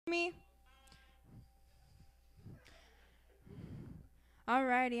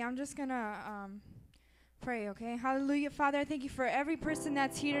Alrighty, I'm just gonna pray, okay? Hallelujah. Father, I thank you for every person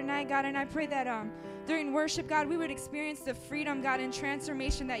that's here tonight, God, and I pray that during worship, God, we would experience the freedom, God, and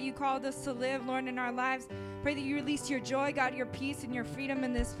transformation that you called us to live, Lord, in our lives. Pray that you release your joy, God, your peace, and your freedom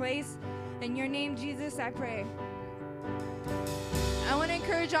in this place. In your name, Jesus, I pray. I want to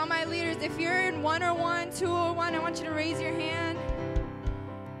encourage all my leaders, if you're in 101, 201, I want you to raise your hand.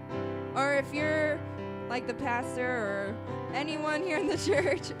 Or if you're like the pastor or anyone here in the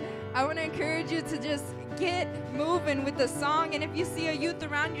church, I want to encourage you to just get moving with the song. And if you see a youth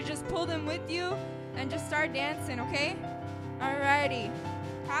around you, just pull them with you and just start dancing, okay? Alrighty.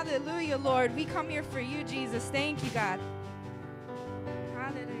 Hallelujah, Lord. We come here for you, Jesus. Thank you, God.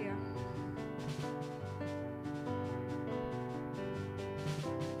 Hallelujah.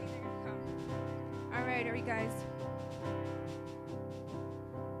 All right, are you guys?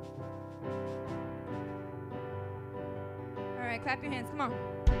 All right, clap your hands. Come on.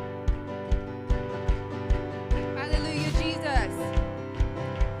 Hallelujah, Jesus.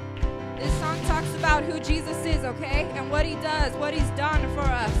 This song talks about who Jesus is, okay? And what he does, what he's done for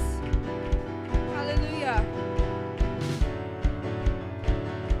us. Hallelujah.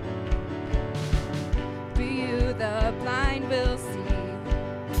 Through you the blind will see.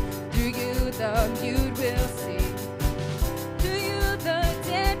 Through you the mute will sing. Through you the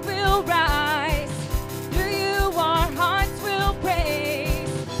dead will rise. Through you our hearts will praise.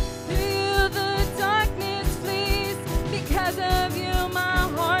 Through you the darkness flees. Because of you my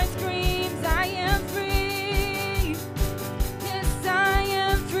heart screams, I am free. Yes, I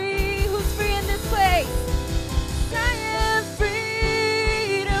am free. Who's free in this place? I am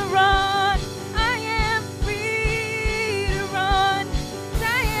free to run. I am free to run.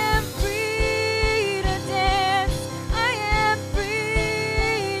 I am free to dance. I am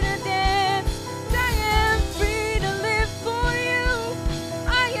free to dance. I am free to live for you. I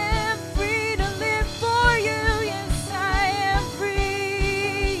am free to live for you. Yes, I am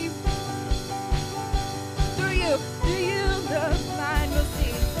free. Through you the blind will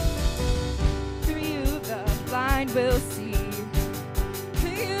see. Through you the blind will see.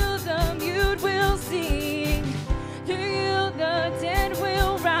 Through you the mute will sing. Through you the dead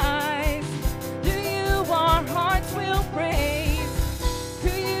will rise. Through you our hearts will praise.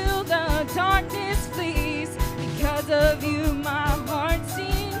 Through you the darkness flees. Because of you my heart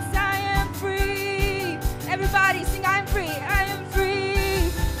sings, I am free. Everybody sing, I am free. I am free.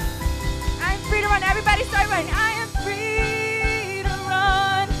 I am free to run. Everybody start running. I am free to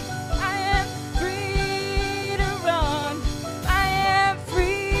run. I am free to run. I am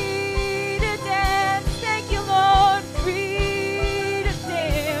free to dance. Thank you, Lord. Free to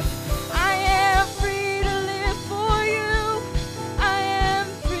dance. I am free to live for you. I am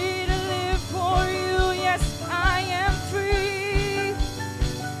free to live for you. Yes, I am free.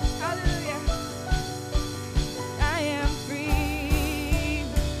 Hallelujah. I am free.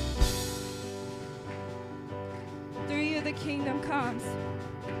 Through you the kingdom comes.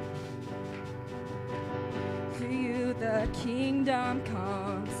 Through you the kingdom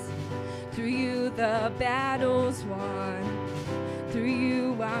comes. Through you the battle's won. Through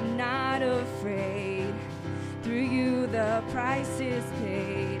you I'm not afraid. Through you the price is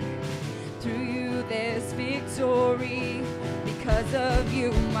paid. Through you there's victory. Because of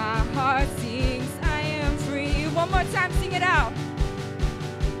you my heart sings, I am free. One more time, sing it out.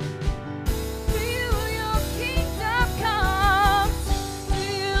 Through you your kingdom comes.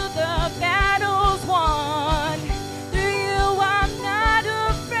 Through you the battle's won. Through you I'm not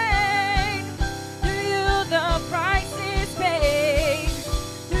afraid. Through you the price is paid.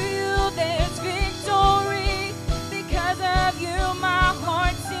 Through you there's victory. Because of you my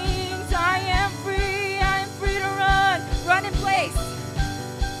heart sings, I am free. I am free to run. Run in place.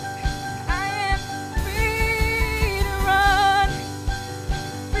 I am free to run.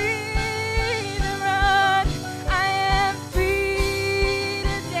 Free to run. I am free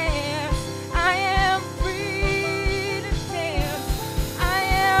to dance. I am free to dance. I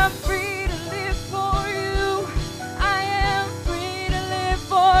am free to live for you. I am free to live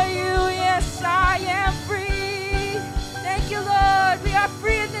for you. Yes, I am free. Thank you, Lord. We are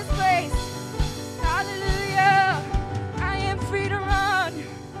free in this place. Hallelujah. I am free to run.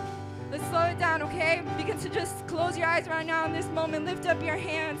 Let's slow it down, okay? Begin to just close your eyes right now in this moment. Lift up your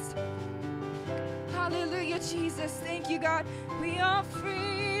hands. Hallelujah, Jesus. Thank you, God. We are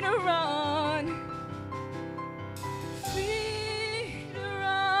free to run. Free to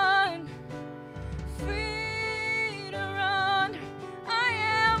run. Free to run. I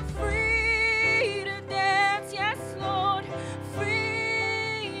am free to dance. Yes, Lord.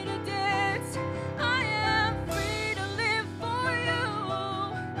 Free to dance. I am free to live for you.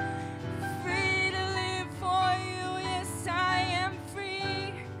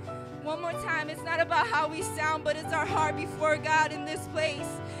 about how we sound, but it's our heart before God in this place.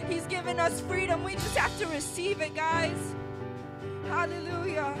 He's given us freedom. We just have to receive it, guys.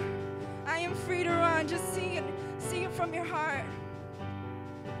 Hallelujah. I am free to run. Just sing it from your heart.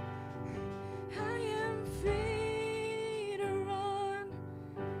 I am free to run.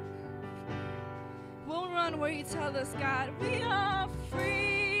 We'll run where you tell us, God. We are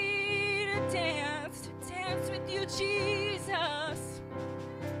free to dance with you, Jesus.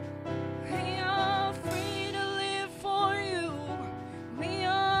 We are free to live for you. We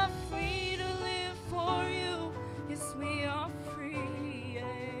are free to live for you. Yes, we are free.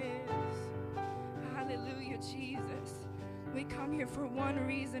 Yes. Hallelujah, Jesus. We come here for one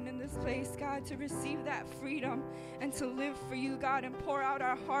reason in this place, God, to receive that freedom and to live for you, God, and pour out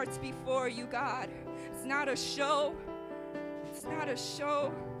our hearts before you, God. It's not a show. It's not a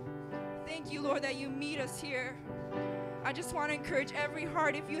show. Thank you, Lord, that you meet us here. I just want to encourage every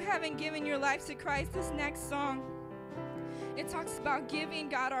heart, if you haven't given your life to Christ, this next song, it talks about giving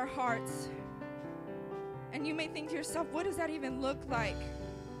God our hearts. And you may think to yourself, what does that even look like?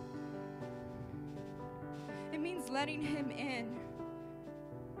 It means letting him in.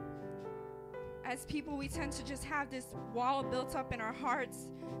 As people, we tend to just have this wall built up in our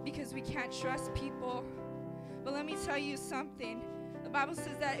hearts because we can't trust people. But let me tell you something. The Bible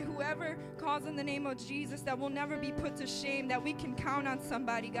says that whoever calls on the name of Jesus, that will never be put to shame, that we can count on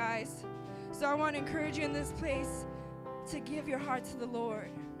somebody, guys. So I want to encourage you in this place to give your heart to the Lord,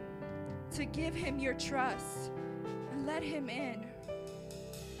 to give him your trust, and let him in.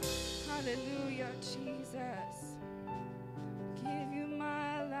 Hallelujah, Jesus. Give you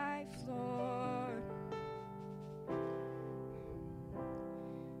my life, Lord.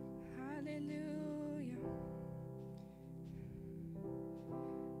 Hallelujah.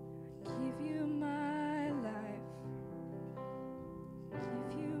 Give you my life.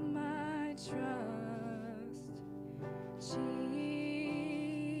 Give you my trust. Jesus.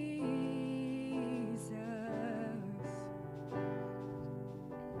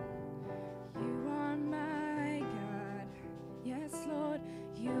 You are my God. Yes, Lord,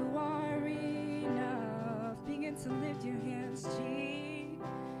 you are enough. Begin to lift your hands, Jesus.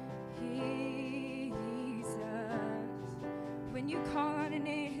 When you call on a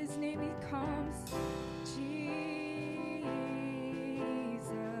name, his name, he comes. Jesus.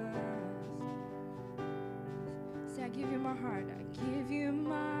 Say, I give you my heart. I give you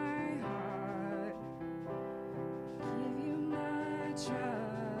my heart. Give you my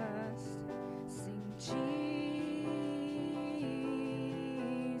trust. Sing Jesus.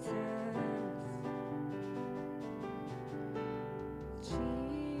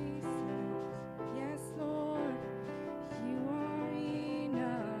 Jesus. Yes, Lord, you are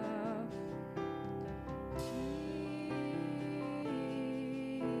enough. Jesus.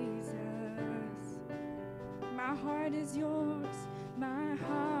 My heart is yours. My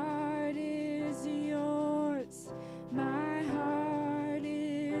heart is yours. My heart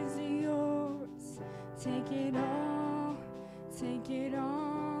is yours. Take it all. Take it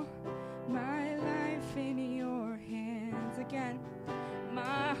all. My life in your hands. Again.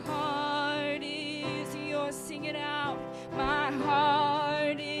 My heart is yours. Sing it out. My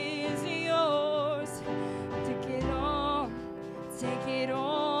heart is yours. Take it all. Take it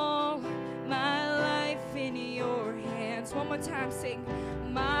all. My life in your hands. One more time, sing.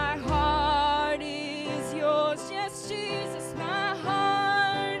 My heart is yours. Yes, Jesus. My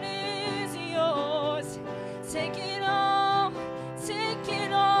heart is yours. Take it all. Take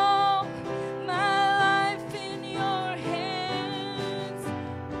it all. My life in your hands.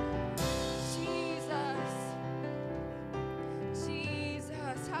 Jesus.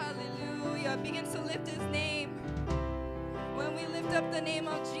 Jesus. Hallelujah. Begin to lift his name. When we lift up the name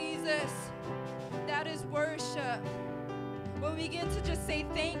of Jesus, that is worship. When we begin to just say,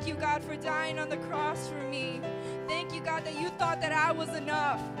 thank you, God, for dying on the cross for me. Thank you, God, that you thought that I was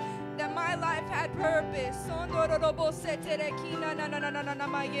enough, that my life had purpose.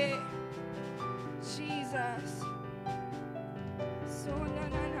 Jesus.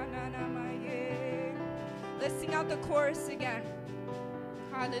 Let's sing out the chorus again.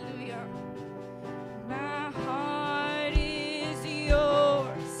 Hallelujah. My heart is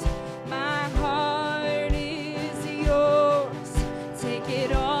yours. My heart is yours. Take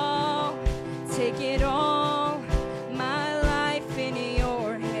it all. Take it all. My life in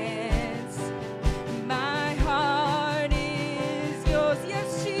your hands. My heart is yours.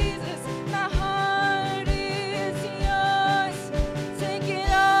 Yes, Jesus. My heart is yours. Take it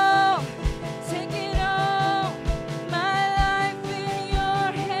all. Take it all. My life in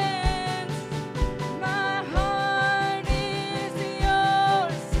your hands. My heart is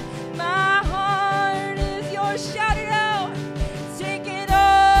yours. My heart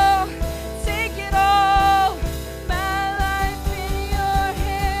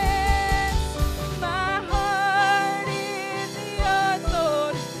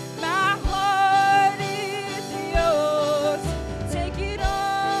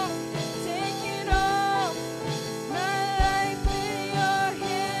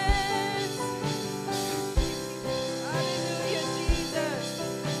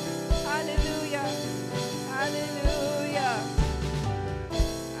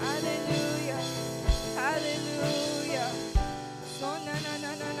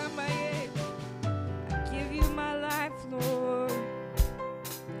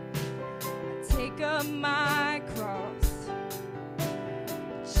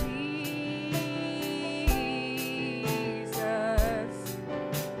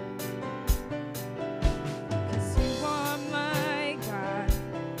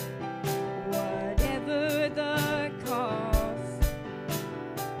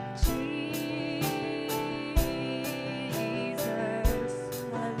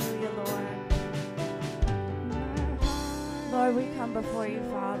come before you,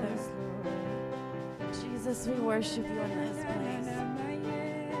 Father. Jesus, we worship you in this place.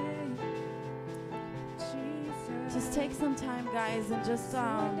 Just take some time, guys, and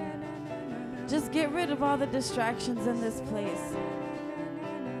just get rid of all the distractions in this place.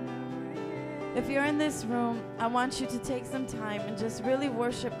 If you're in this room, I want you to take some time and just really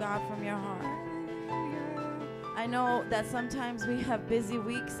worship God from your heart. I know that sometimes we have busy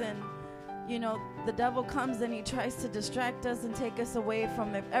weeks and, you know, the devil comes and he tries to distract us and take us away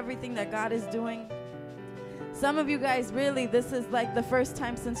from everything that God is doing. Some of you guys, really, this is like the first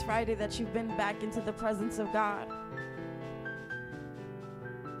time since Friday that you've been back into the presence of God.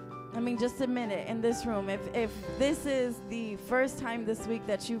 I mean, just admit it in this room. If this is the first time this week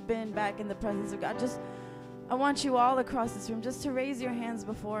that you've been back in the presence of God, I want you all across this room just to raise your hands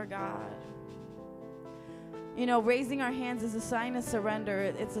before God. You know, raising our hands is a sign of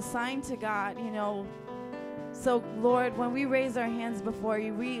surrender. It's a sign to God, you know. So, Lord, when we raise our hands before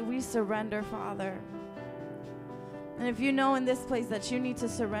you, we surrender, Father. And if you know in this place that you need to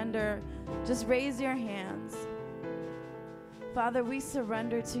surrender, just raise your hands. Father, we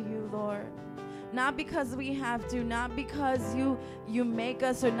surrender to you, Lord. Not because we have to, not because you make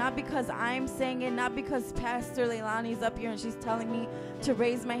us, or not because I'm saying it, not because Pastor Leilani's up here and she's telling me to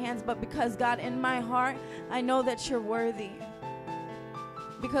raise my hands, but because, God, in my heart, I know that you're worthy.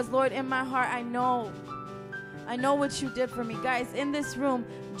 Because, Lord, in my heart, I know what you did for me. Guys, in this room,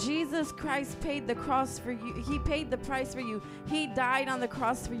 Jesus Christ paid the cross for you. He paid the price for you. He died on the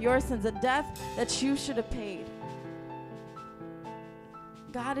cross for your sins, a death that you should have paid.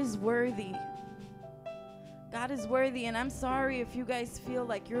 God is worthy. God is worthy, and I'm sorry if you guys feel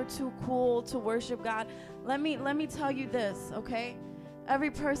like you're too cool to worship God. Let me tell you this, okay?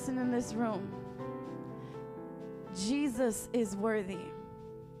 Every person in this room, Jesus is worthy.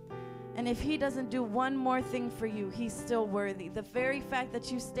 And if he doesn't do one more thing for you, he's still worthy. The very fact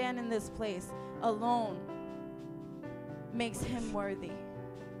that you stand in this place alone makes him worthy.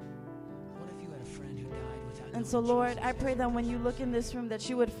 And so, Lord, I pray that when you look in this room that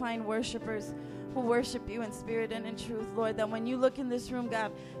you would find worshipers who worship you in spirit and in truth, Lord, that when you look in this room,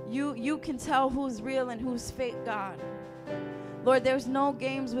 God, you can tell who's real and who's fake, God. Lord, there's no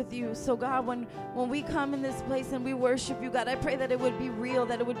games with you. So, God, when we come in this place and we worship you, God, I pray that it would be real,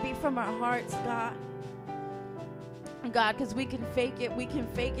 that it would be from our hearts, God. God, because we can fake it. We can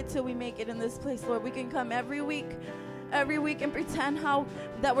fake it till we make it in this place, Lord. We can come every week and pretend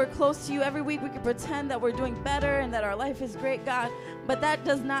that we're close to you. Every week we can pretend that we're doing better and that our life is great, God. But that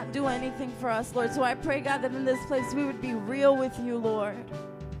does not do anything for us, Lord. So I pray, God, that in this place we would be real with you, Lord.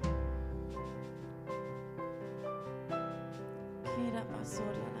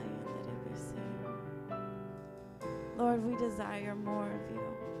 Lord, we desire more of you.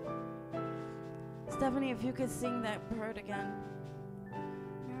 Stephanie, if you could sing that part again.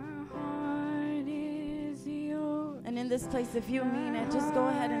 And in this place, if you mean it, just go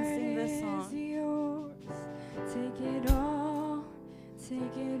ahead and sing this song.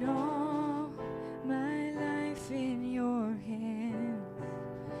 Take it all, my life in your hands.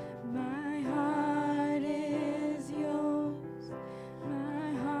 My heart is yours,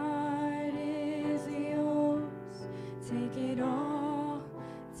 my heart is yours. Take it all,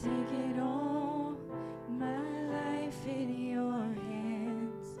 my life in your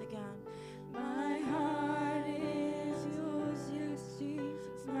hands. Again. My heart is yours, yes,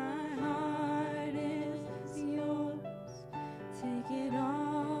 Jesus. My heart is yours. Take it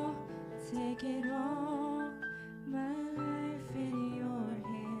all, my life in your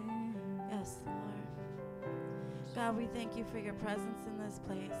hands. Yes, Lord. God, we thank you for your presence in this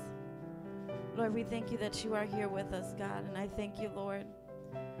place. Lord, we thank you that you are here with us, God, and I thank you, Lord.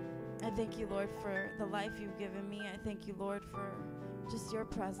 I thank you, Lord, for the life you've given me. I thank you, Lord, for just your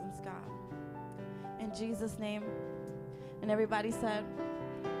presence, God. In Jesus' name. And everybody said,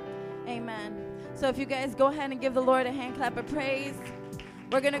 amen. So if you guys go ahead and give the Lord a hand clap of praise,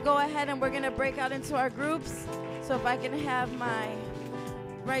 we're going to go ahead and we're going to break out into our groups. So if I can have my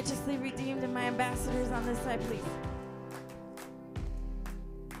righteously redeemed and my ambassadors on this side, please.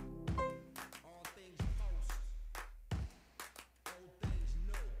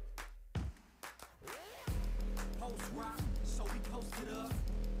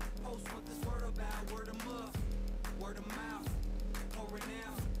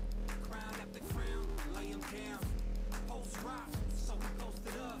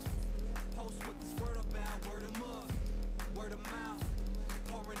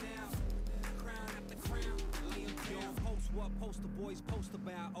 boys post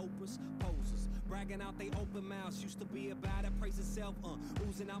about Oprah's posers. Bragging out they open mouths, used to be about it, praise itself,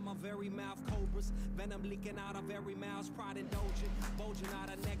 oozing out my very mouth, cobras. Venom leaking out of every mouth, pride indulgent, bulging out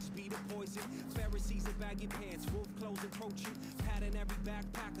our necks, be the poison. Pharisees in baggy pants, wolf clothes encroaching, patting every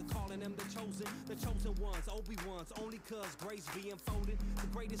backpacker, calling them the chosen ones, Obi-Wans, only cause grace be unfolded. The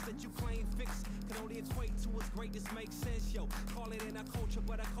greatest that you claim fix can only equate to its greatest make sense, yo. Call it in a culture,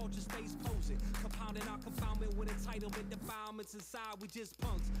 but our culture stays posing, compounding our confoundment with entitlement, defilements inside. We just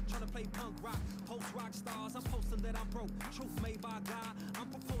punks, trying to play punk rock, post rock stars. I'm posting that I'm broke, truth made by God. I'm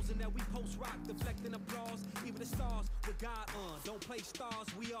proposing that we post rock, deflecting applause. Even the stars with God don't play stars.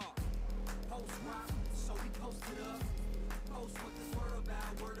 We are post rock, so we post it up. Post what this word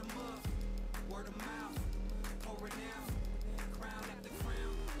about, word of mouth, word of mouth, pour it down, crown after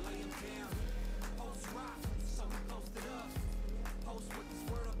crown, lay them down. Post rock, so we post it up. Post what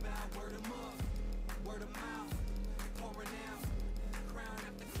this word about, word of mouth, word of mouth, pour it down, crown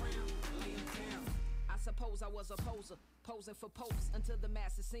after crown, lay them down. I suppose I was a poser, posing for popes until the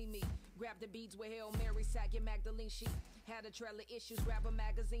masses see me. Grab the beads with Hail Mary, sack your Magdalene sheet. Had a trail of issues, grab a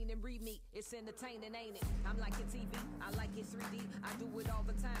magazine and read me. It's entertaining, ain't it? I'm like your TV, I like it 3D. I do it all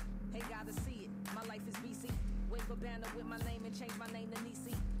the time, hey, gotta see it. My life is BC. Wave a banner with my name and change my name to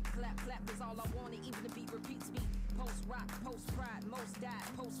Nisi. Clap, clap is all I wanted, even the beat repeats me. Post rock, post pride, most died,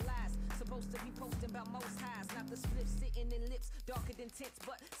 post lies. Supposed to be posting about most highs, not the spliff sitting in lips, darker than tents,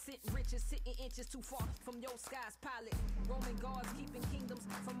 but sitting riches, sitting inches too far from your skies. Pilot, Roman guards keeping kingdoms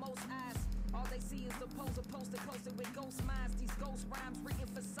from most eyes. All they see is the poser posted with ghost minds. These ghost rhymes written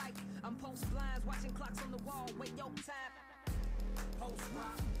for sight. I'm post blinds, watching clocks on the wall. Wait, yo, time. Post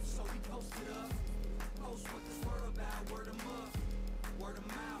rock, so we post it up. Post what this word about, word of mouth, word of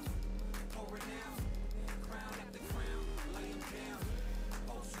mouth, pour it down, crown after crown, lay them down.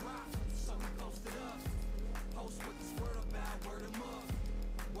 Post rock, so we post it up. Post what this word about, word of mouth,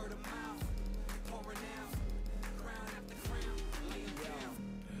 word of mouth, pour it down, crown after crown, lay them down.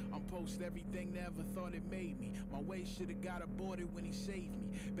 I'm post everything, never thought it made me. My way should've got aborted when he saved me.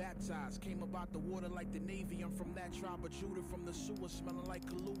 Baptized, came about the water like the Navy. I'm from that tribe of Judah, from the sewer, smelling like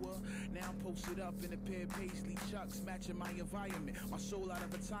Kahlua. Now I'm posted up in a pair of paisley chucks, matching my environment. My soul out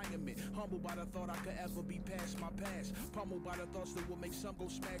of retirement, humbled by the thought I could ever be past my past. Pummeled by the thoughts that would make some go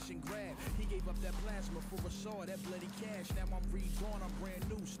smash and grab. He gave up that plasma for a saw, that bloody cash. Now I'm reborn, I'm brand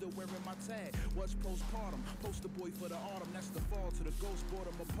new, still wearing my tag. What's postpartum? Poster boy for the autumn, that's the fall to the ghost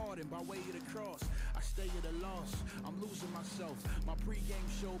boredom apart. By way of the cross, I stay at a loss. I'm losing myself. My pregame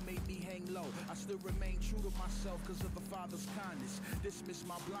show made me hang low. I still remain true to myself because of the Father's kindness. Dismiss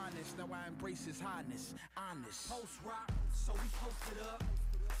my blindness, now I embrace His highness. Honest. Post rock, so we post it up.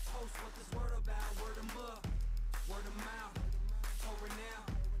 Post what this word about, word of mouth, word of mouth, pour it down,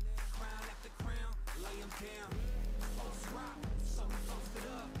 crown after crown, lay them down. Post rock, so we post it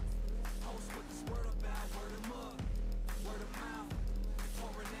up. Post what this word about, word of mouth, word of mouth. Pour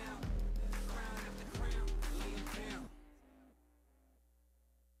it down, crown after crown, lay it down.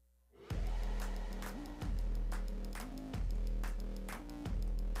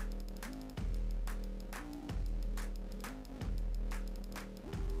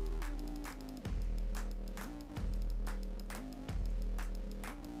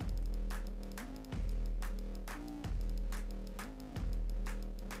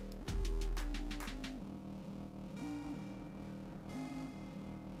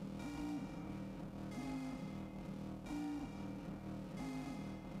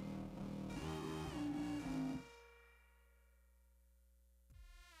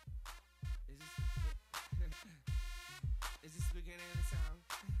 Is this the beginning of the song?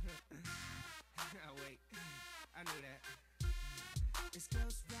 Oh wait, I knew that. It's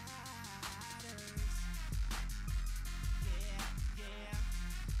Ghost Riders. Yeah, yeah.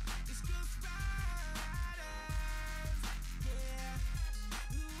 It's Ghost Riders.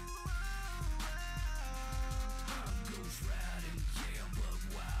 Yeah. Ooh, oh, oh. I'm Ghost Riding, yeah, I'm buck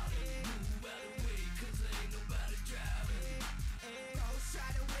wild. Move out the way, 'cause there ain't nobody driving. Ghost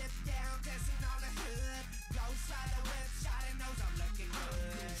Rider whip down, dancing on the hood. Ghost Rider whip, shot nose, I'm looking good.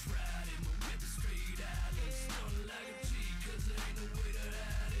 I'm Ghost Riding, my whip is straight out. Stunning like a G, 'cause there ain't no way to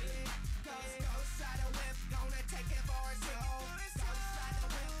hide it. Ghost Rider whip, gonna take it for a show. Ghost Rider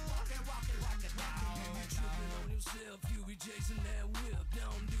whip, walking, walking. You tripping on yourself, you be chasing that whip.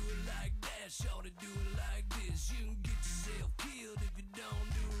 Don't do it like that, shorty, do it like this. You can get yourself killed if you don't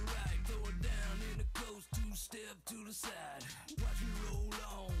do it right. Throw it down in the coast, two-step to the side. Watch me roll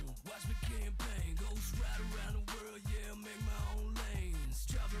on, watch me campaign. Ghost ride around the world, yeah, make my own lanes.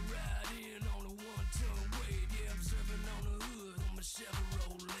 Drop it right in on a one-ton weight. Yeah, I'm serving on the hood on my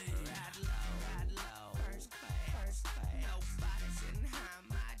Chevrolet. Ride low, first class. Nobody's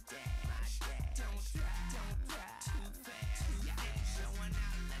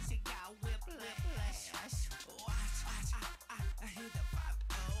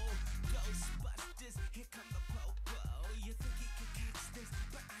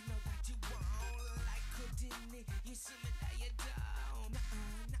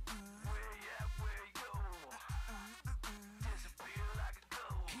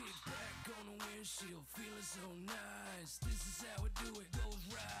so nice. This is how we do it. Ghost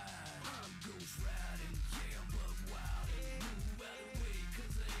ride. I'm ghost riding. Yeah, I'm buck wild. Move out the way,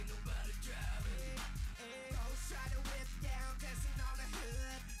 cause there ain't nobody driving. Ghost rider whip down, dancing on the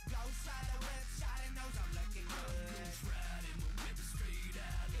hood. Ghost rider whip, shining nose, I'm looking good. Ghost riding, my whip is straight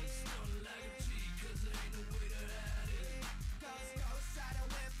out. I'm stunning like a G, cause there ain't no way to hide it. Ghost rider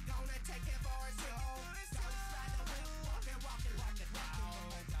whip, gonna take it for a show. Ghost rider whip, walking like a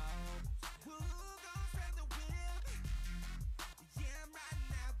dog. Woo, ghost rider whip. Yeah, I'm riding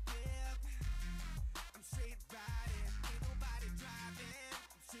that whip. I'm straight riding, ain't nobody driving.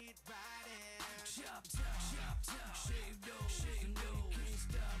 I'm straight riding. Chop top, shave dough. Can't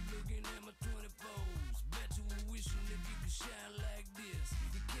stop looking at my 24s. Bet you were wishing that you could shine like this.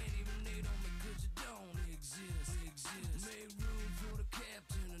 You can't even hate on me cause you don't exist. Make room for the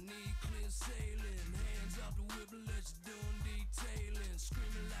captain, I need clear sailing. Hands off the whip and let you doing detailing.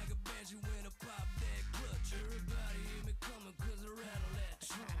 Screaming like a banshee when I pop that clutch. Everybody hear me coming cause I rattle that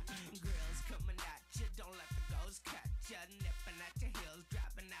trunk. Girls coming at you, don't let the ghost catch you. Nipping at your heels,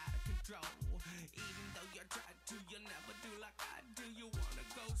 dropping out of control. Even though you try to, you'll never do like I do. You wanna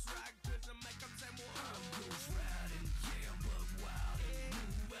ghost ride, cause I make them say, whoa. I'm ghost riding, yeah, I'm buck wild.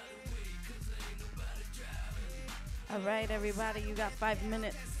 Move out the way, cause there ain't nobody driving. All right, everybody, you got 5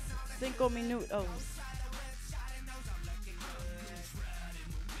 minutes. 5 minutos. Ghost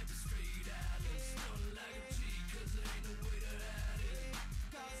riding, my whip is straight out. I'm stunning like a G, cause there ain't no way to hide it.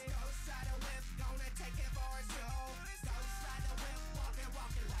 Ghost rider whip, gonna take it for a show. Ghost rider whip,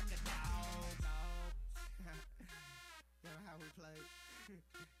 walking like a dog. You know how we play?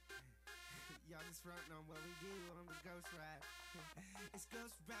 Y'all just frontin' on what we do on the Ghost Ride. It's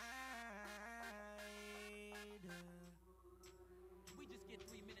Ghost Rider. We just get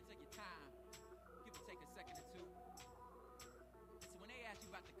 3 minutes of your time. Give or take a second or two. So when they ask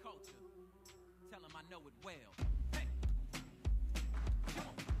you about the culture, tell them I know it well. Hey! Come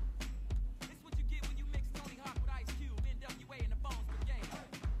on. This what you get when you mix Tony Hawk with Ice Cube, NWA, and the Bones Brigade.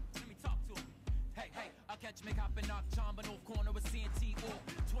 Let me talk to him. Hey, I'll catch me hopping off Chamba, North corner of CNT, or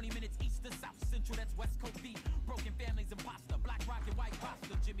 20 minutes east to South Central, that's West Coast beat. Broken families, imposter, black rock and white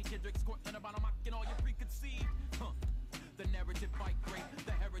pasta. Jimi Kendrick's Cortland, about I'm mocking all your preconceived. The narrative fight great.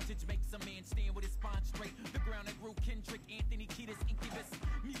 The heritage makes a man stand with his spine straight. The ground that grew Kendrick, Anthony Kiedis, Incubus.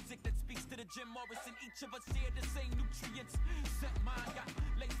 Music that speaks to the Jim Morrison. Each of us share the same nutrients. Set mine got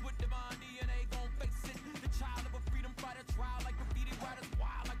laced with divine DNA. Gon' face it. The child of a freedom fighter. Trial like graffiti writers.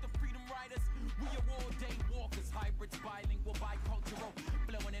 Wild like the freedom riders. We are all day walkers. Hybrids, bilingual, bicultural.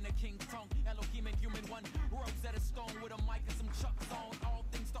 Blowing in a king's tongue. Elohim and human one. Rose at a stone with a mic and some chucks on. All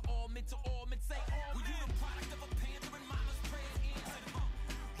things to all men, to all men. Say all men. You the product of a panther and mama's prayers answered.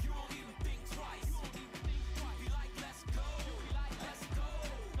 You don't even think twice. Be like, let's go. Let's go.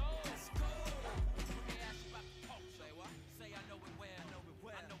 Let's go. When they ask you about the culture, say what? Say I know it well. I know it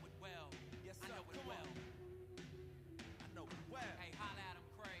well. I know it well. Yes, sir. I know it well. I know it well. Hey, holla at him,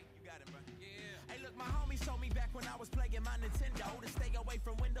 Craig. You got it, bro. Yeah. Hey, look, my homies told me back when I was playing my Nintendo to stay away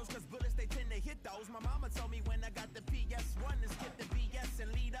from windows, cause bullets, they tend to hit those. My mama told me when I got the PS1 to skip the BS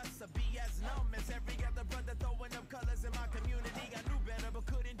and lead us to BS numb. As every other brother throwing up colors in my community. I knew better, but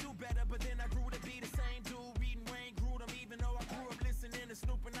couldn't do better. But then I grew to be the same dude, reading Wayne Grudem. Even though I grew up listening to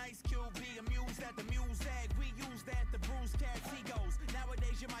Snoop and Ice Cube. Be amused at the music, we use that to bruise cats egos.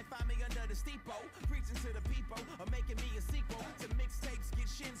 Nowadays you might find me under the steeple, preaching to the people, or making me a sequel to mixtapes, get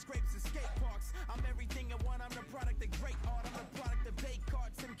shin scrapes and skate parks. I'm everything in one, I'm the product of great art. I'm the product of Bake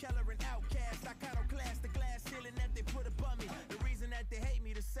Carts, Tim Keller and Outkast. Iconoclast, the glass ceiling that they put above me. The reason that they hate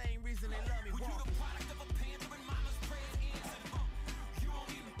me, the same reason they love me. Well, you the product of a panther and mama's prayers answered. You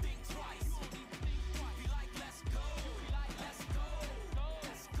don't even think twice. Be like, let's go. Let's go.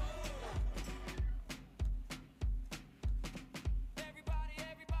 Let's go. Everybody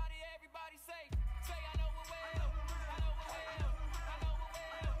say I know it well. I know it well. I know it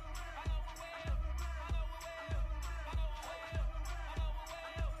well. I know it well. I know it well. I know it well. I know it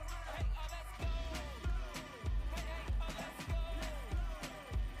well. Hey, let's go. Hey, let's go. Hey,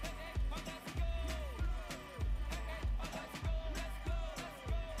 let's go. Hey, let's go. Let's go.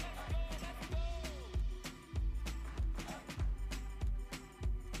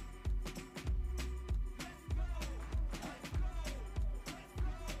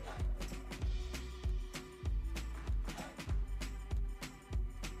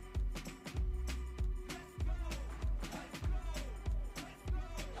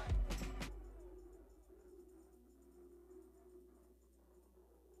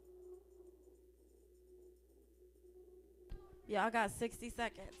 Y'all got 60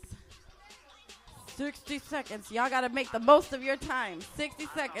 seconds. 60 seconds. Y'all got to make the most of your time. 60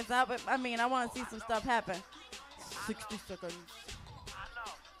 seconds. I want to see some stuff happen. 60 seconds.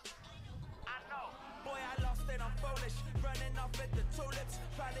 Boy, I lost it, I'm foolish. Running off at the tulips.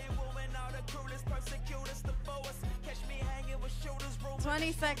 Probably wooing all the cruelest, persecutors, the foes. Catch me hanging with shooters.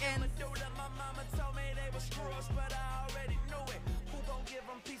 20 seconds. My mama told me they were screws, but I already knew it. Who gon' give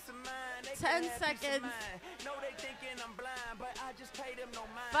them peace of mind? They 10 can have peace of seconds. mind. No, they thinking I'm blind, but I just pay them no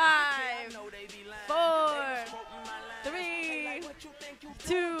mind. 5, Yeah, I know they be lying. 4, They was quoting my lines. 3, They like, what you think you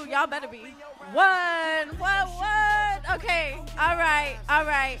 2, y'all better be. 1. Okay. All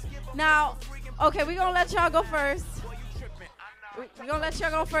right. Now, okay, we're going to let y'all go first. We're going to let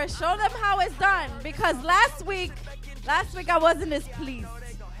y'all go first. Show them how it's done. Because last week I wasn't as pleased.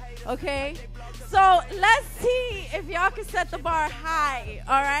 Okay? So let's see if y'all can set the bar high.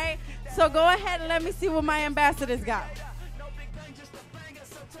 All right? So go ahead and let me see what my ambassadors got.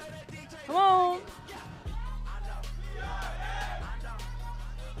 Come on.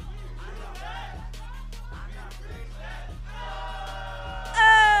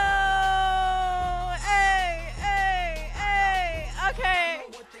 Oh, hey. Okay.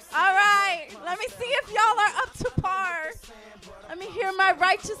 All right. Let me see if y'all are up to par. Let me hear my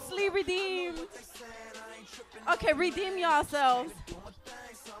righteously redeemed. Okay, redeem yourselves.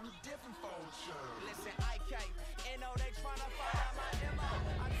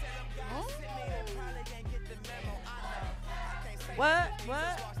 What? Woo!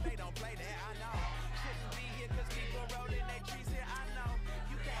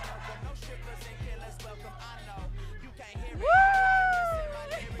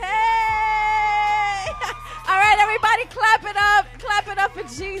 Hey! All right, everybody, clap it up. Clap it up for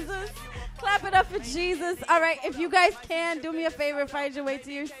Jesus. Clap it up for Jesus. All right, if you guys can, do me a favor, find your way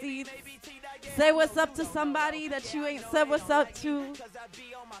to your seats. Say what's up to somebody that you ain't said what's up to.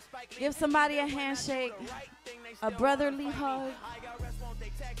 Give somebody a handshake, a brotherly hug.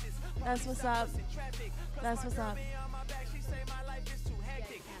 That's what's up. That's what's up.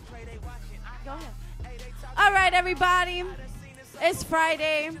 Go ahead. All right, everybody. It's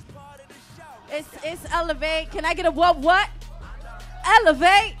Friday. It's Elevate. Can I get a what?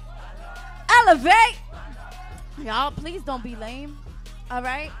 Elevate. Elevate. Y'all, please don't be lame. All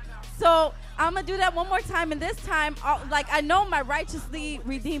right? So I'm going to do that one more time. And this time, I know my righteously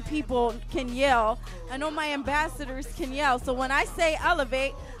redeemed people can yell. I know my ambassadors can yell. So when I say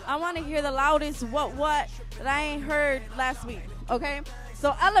elevate, I want to hear the loudest what that I ain't heard last week. Okay?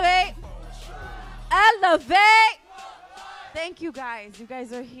 So elevate. Elevate. Thank you, guys. You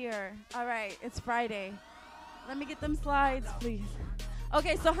guys are here. All right. It's Friday. Let me get them slides, please.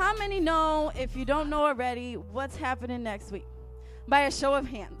 Okay, so how many know, if you don't know already, what's happening next week? By a show of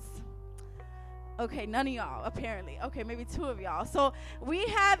hands. Okay, none of y'all, apparently. Okay, maybe 2 of y'all. So we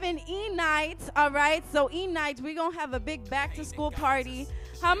have an E-night, all right? So E-night, we're going to have a big back-to-school party.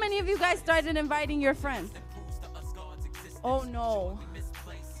 How many of you guys started inviting your friends? Oh, no.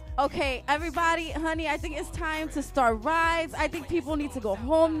 Okay, everybody, honey, I think it's time to start rides. I think people need to go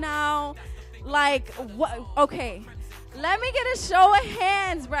home now. Like, what? Okay. Let me get a show of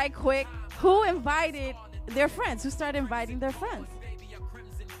hands right quick. Who invited their friends? Who started inviting their friends?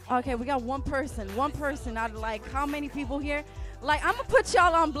 Okay, we got one person out of like how many people here? Like, I'm going to put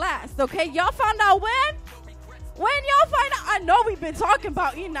y'all on blast, okay? Y'all found out when? When y'all find out? I know we've been talking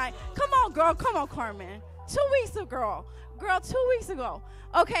about E-night. Come on, girl. Come on, Carmen. 2 weeks ago. Girl, 2 weeks ago.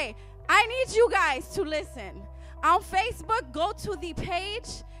 Okay, I need you guys to listen. On Facebook, go to the page.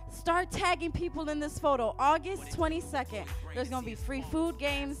 Start tagging people in this photo. August 22nd, there's going to be free food,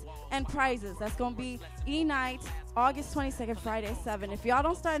 games, and prizes. That's going to be E-night, August 22nd, Friday, 7. If y'all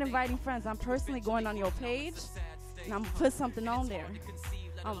don't start inviting friends, I'm personally going on your page, and I'm going to put something on there.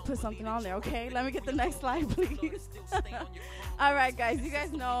 Okay? Let me get the next slide, please. All right, guys. You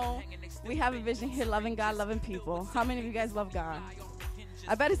guys know we have a vision here, loving God, loving people. How many of you guys love God?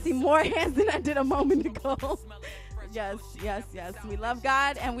 I better see more hands than I did a moment ago. Yes. We love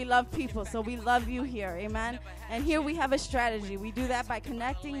God and we love people. So we love you here. Amen. And here we have a strategy. We do that by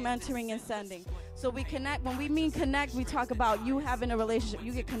connecting, mentoring, and sending. So we connect. When we mean connect, we talk about you having a relationship.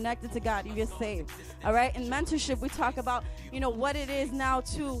 You get connected to God. You get saved. All right. In mentorship, we talk about, what it is now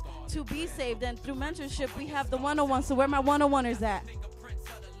to be saved. And through mentorship, we have the 101. So where my 101ers at?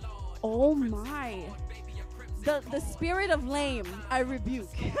 Oh, my. The spirit of lame, I rebuke.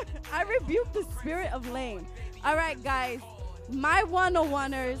 I rebuke the spirit of lame. All right, guys, my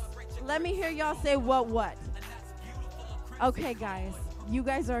 101ers, let me hear y'all say what. Okay, guys, you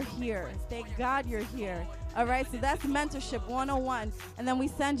guys are here. Thank God you're here. All right, so that's mentorship 101. And then we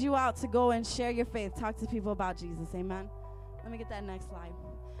send you out to go and share your faith. Talk to people about Jesus. Amen. Let me get that next slide.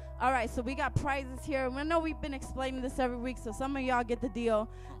 All right, so we got prizes here. I know we've been explaining this every week, so some of y'all get the deal.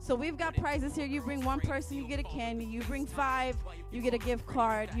 So we've got prizes here. You bring one person, you get a candy. You bring 5, you get a gift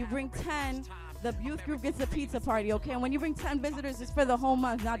card. You bring 10, the youth group gets a pizza party, okay? And when you bring 10 visitors, it's for the whole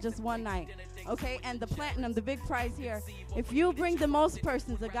month, not just one night, okay? And the platinum, the big prize here, if you bring the most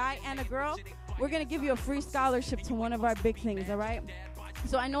persons, a guy and a girl, we're going to give you a free scholarship to one of our big things, all right?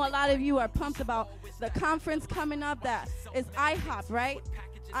 So I know a lot of you are pumped about the conference coming up. That is IHOP, right?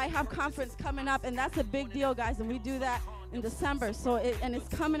 IHOP conference coming up, and that's a big deal, guys, and we do that in December. So it's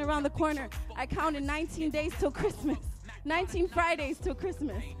coming around the corner. I counted 19 days till Christmas, 19 Fridays till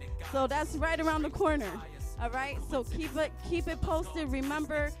Christmas. So that's right around the corner. All right, so keep it posted.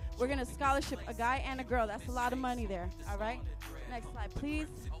 Remember, we're gonna scholarship a guy and a girl. That's a lot of money there. All right, next slide, please.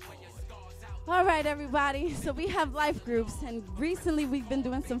 All right, everybody. So we have life groups, and recently we've been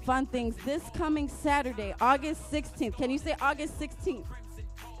doing some fun things. This coming Saturday, August 16th. Can you say August 16th?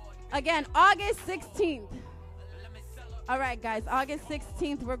 Again, August 16th. All right, guys, August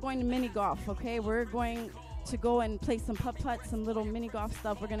 16th, we're going to mini golf, okay? We're going to go and play some putt-putt, some little mini golf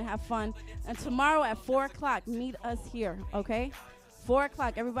stuff. We're going to have fun. And tomorrow at 4 o'clock, meet us here, okay? 4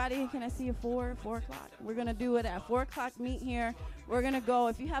 o'clock. Everybody, can I see you 4 o'clock? We're going to do it at 4 o'clock, meet here. We're going to go.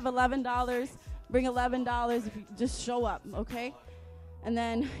 If you have $11, bring $11 if you just show up, okay? And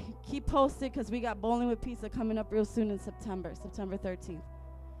then keep posted because we got Bowling with Pizza coming up real soon in September 13th.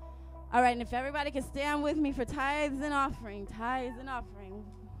 All right, and if everybody can stand with me for tithes and offering. Tithes and offering.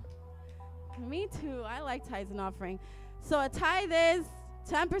 Me too. I like tithes and offering. So a tithe is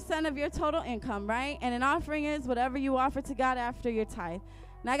 10% of your total income, right? And an offering is whatever you offer to God after your tithe.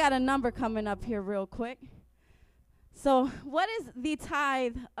 And I got a number coming up here real quick. So what is the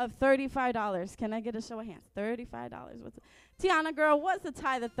tithe of $35? Can I get a show of hands? $35. What's it? Tiana, girl, what's the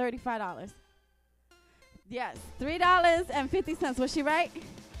tithe of $35? Yes, $3.50. Was she right?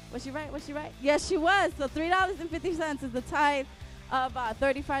 Was she right? Was she right? Yes, she was. So $3.50 is the tithe of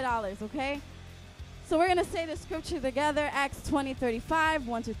 $35, okay? So we're going to say the scripture together, Acts 20:35,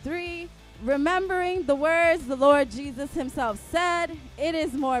 1-3. Remembering the words the Lord Jesus himself said, it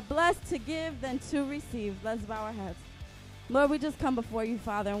is more blessed to give than to receive. Let's bow our heads. Lord, we just come before you,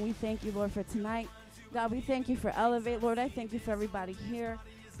 Father, and we thank you, Lord, for tonight. God, we thank you for Elevate. Lord, I thank you for everybody here.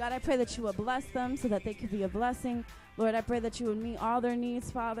 God, I pray that you would bless them so that they could be a blessing. Lord, I pray that you would meet all their needs,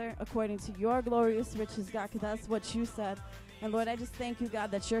 Father, according to your glorious riches, God, because that's what you said. And Lord, I just thank you,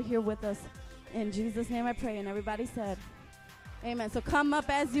 God, that you're here with us. In Jesus' name I pray, and everybody said, amen. So come up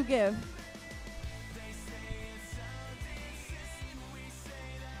as you give.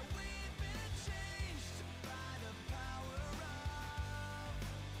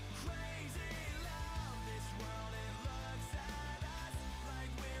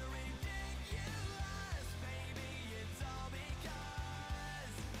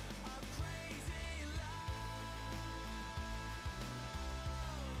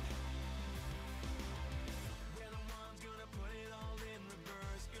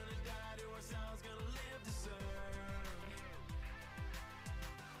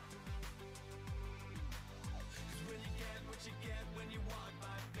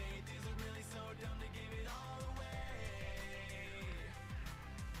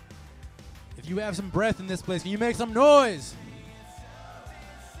 If you have some breath in this place, can you make some noise?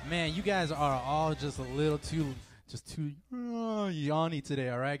 Man, you guys are all just a little too yawny today,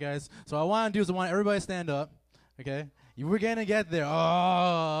 all right, guys? So what I want to do is I want everybody to stand up, okay? We're going to get there.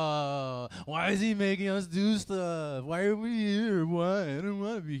 Oh, why is he making us do stuff? Why are we here? Why? I don't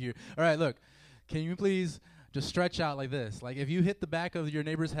want to be here. All right, look, can you please just stretch out like this? Like if you hit the back of your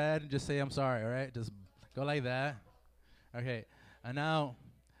neighbor's head and just say, I'm sorry, all right? Just go like that. Okay, and now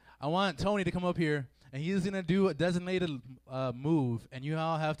I want Tony to come up here, and he's going to do a designated move, and you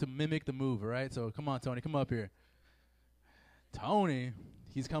all have to mimic the move, all right? So come on, Tony, come up here. Tony,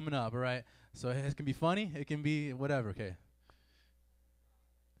 he's coming up, all right? So it can be funny. It can be whatever, okay?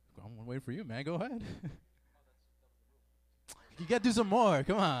 I'm waiting for you, man. Go ahead. You got to do some more.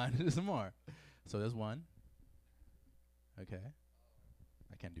 Come on, do some more. So there's one. Okay.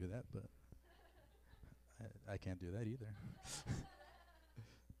 I can't do that, but I can't do that either.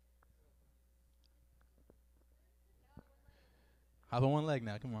 Hop on one leg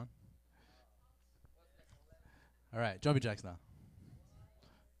now. Come on. All right, jumping jacks now.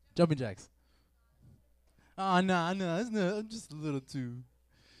 Jumping jacks. Oh, no, I'm just a little too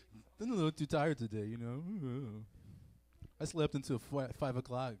tired today, you know. I slept until 5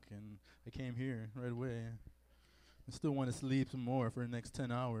 o'clock, and I came here right away. I still want to sleep some more for the next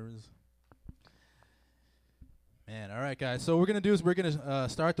 10 hours. Man, all right, guys. So what we're going to do is we're going to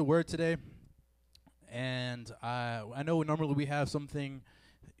start the word today. And I know normally we have something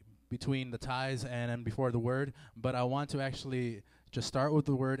between the tithes and before the word, but I want to actually just start with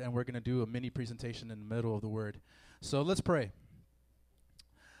the word, and we're going to do a mini presentation in the middle of the word. So let's pray.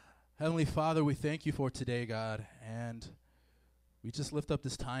 Heavenly Father, we thank you for today, God, and we just lift up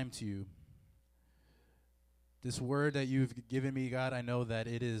this time to you. This word that you've given me, God, I know that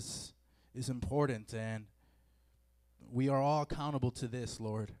it is important, and we are all accountable to this,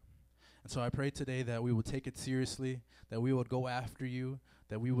 Lord. And so I pray today that we would take it seriously, that we would go after you,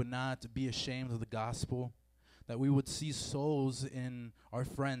 that we would not be ashamed of the gospel, that we would see souls in our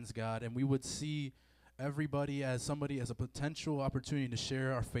friends, God, and we would see everybody as somebody as a potential opportunity to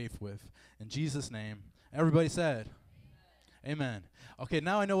share our faith with. In Jesus' name, everybody said, Amen. Okay,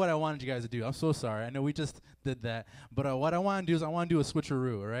 now I know what I wanted you guys to do. I'm so sorry. I know we just did that. But what I want to do is I want to do a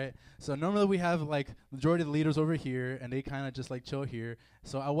switcheroo, all right? So normally we have, like, the majority of the leaders over here, and they kind of just, like, chill here.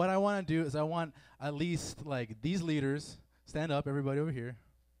 So what I want to do is I want at least, like, these leaders, stand up, everybody over here.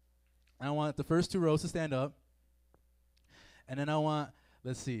 And I want the first two rows to stand up. And then I want,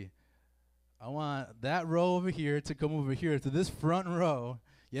 let's see, I want that row over here to come over here to this front row.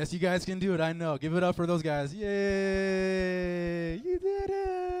 Yes, you guys can do it, I know. Give it up for those guys. Yay! You did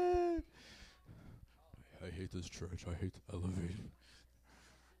it! I hate this church. I hate Elevation.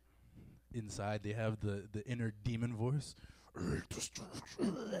 Inside, they have the inner demon voice. I hate this church.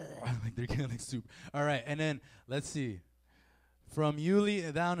 Like they're getting like soup. All right, and then, let's see. From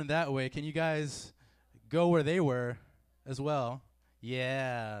Yulee down in that way, can you guys go where they were as well?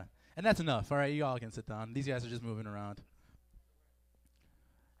 Yeah. And that's enough. All right, you all can sit down. These guys are just moving around.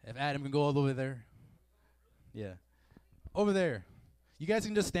 If Adam can go all over there. Yeah. Over there. You guys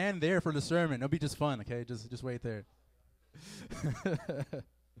can just stand there for the sermon. It'll be just fun, okay? Just wait there.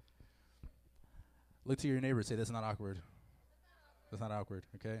 Look to your neighbor and say, that's not awkward. That's not awkward,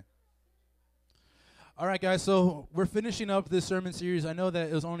 okay? All right, guys, so we're finishing up this sermon series. I know that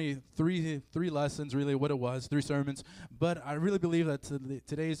it was only three lessons, really, what it was, 3 sermons. But I really believe that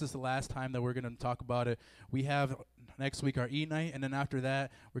today is just the last time that we're going to talk about it. We have next week our E-Night, and then after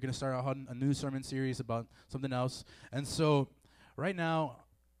that, we're going to start a new sermon series about something else. And so right now,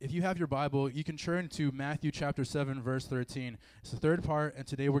 if you have your Bible, you can turn to Matthew chapter 7, verse 13. It's the third part, and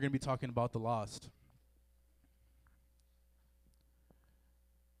today we're going to be talking about the lost.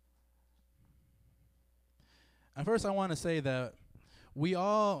 And first, I want to say that we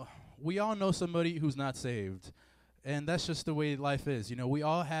all know somebody who's not saved, and that's just the way life is. You know, we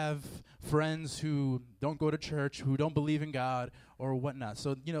all have friends who don't go to church, who don't believe in God or whatnot.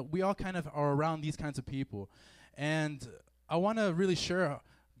 So, you know, we all kind of are around these kinds of people, and I want to really share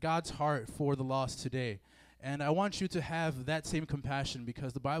God's heart for the lost today. And I want you to have that same compassion,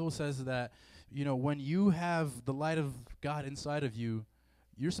 because the Bible says that, you know, when you have the light of God inside of you,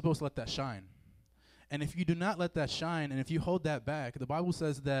 you're supposed to let that shine. And if you do not let that shine, and if you hold that back, the Bible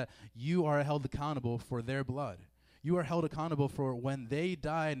says that you are held accountable for their blood. You are held accountable for when they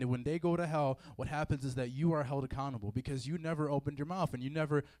die and when they go to hell. What happens is that you are held accountable because you never opened your mouth and you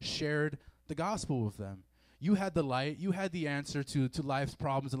never shared the gospel with them. You had the light, you had the answer to life's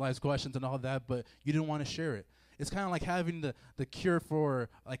problems and life's questions and all that, but you didn't want to share it. It's kind of like having the cure for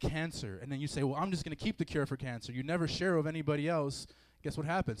like cancer, and then you say, well, I'm just going to keep the cure for cancer. You never share with anybody else. Guess what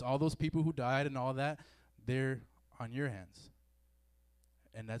happens? All those people who died and all that, they're on your hands.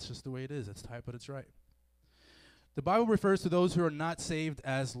 And that's just the way it is. It's tight, but it's right. The Bible refers to those who are not saved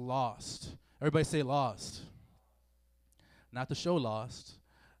as lost. Everybody say lost. Not the show Lost.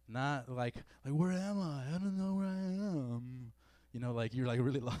 Not like where am I? I don't know where I am. You know, like you're like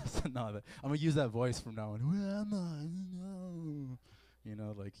really lost. No, I'm going to use that voice from now on. Where am I? I don't know. You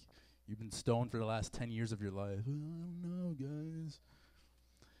know, like you've been stoned for the last 10 years of your life. I don't know, guys.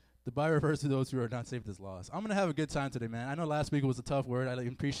 The Bible refers to those who are not saved as lost. I'm going to have a good time today, man. I know last week was a tough word. I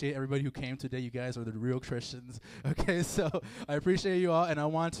appreciate everybody who came today. You guys are the real Christians. Okay, so I appreciate you all, and I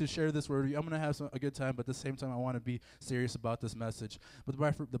want to share this word with you. I'm going to have a good time, but at the same time, I want to be serious about this message. But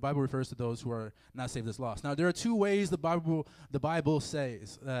the Bible refers to those who are not saved as lost. Now, there are 2 ways the Bible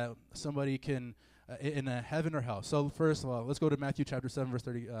says that somebody can in a heaven or hell. So first of all, let's go to Matthew chapter 7, verse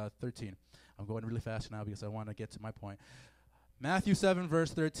 13. I'm going really fast now because I want to get to my point. Matthew 7,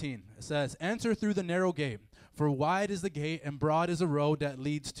 verse 13, it says, "Enter through the narrow gate, for wide is the gate and broad is the road that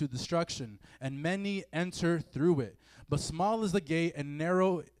leads to destruction, and many enter through it. But small is the gate and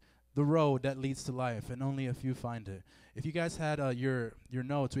narrow the road that leads to life, and only a few find it." If you guys had your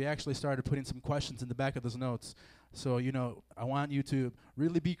notes, we actually started putting some questions in the back of those notes. So, you know, I want you to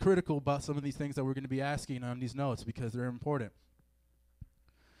really be critical about some of these things that we're going to be asking on these notes because they're important.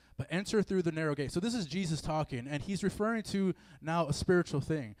 But enter through the narrow gate. So this is Jesus talking, and he's referring to now a spiritual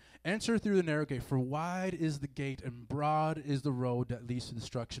thing. Enter through the narrow gate, for wide is the gate and broad is the road that leads to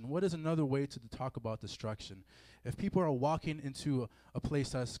destruction. What is another way to talk about destruction? If people are walking into a place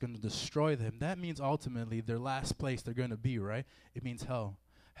that's going to destroy them, that means ultimately their last place they're going to be, right? It means hell.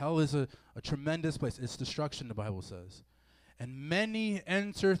 Hell is a tremendous place. It's destruction, the Bible says. And many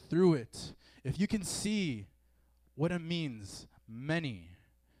enter through it. If you can see what it means, many,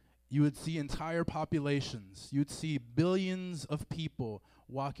 you would see entire populations. You'd see billions of people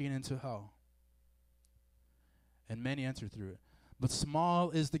walking into hell. And many enter through it. But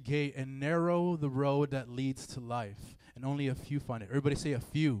small is the gate and narrow the road that leads to life. And only a few find it. Everybody say a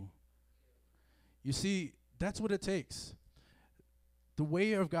few. You see, that's what it takes. The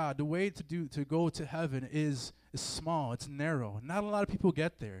way of God, the way to go to heaven is small. It's narrow. Not a lot of people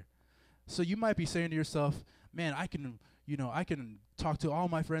get there. So you might be saying to yourself, man, I can talk to all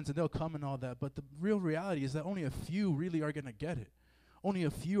my friends and they'll come and all that. But the real reality is that only a few really are going to get it. Only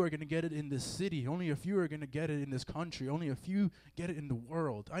a few are going to get it in this city. Only a few are going to get it in this country. Only a few get it in the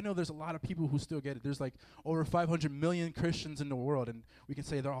world. I know there's a lot of people who still get it. There's like over 500 million Christians in the world, and we can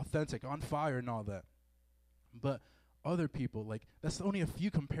say they're authentic, on fire and all that. But other people, like, that's only a few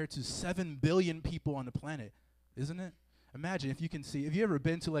compared to 7 billion people on the planet, isn't it? Imagine if you ever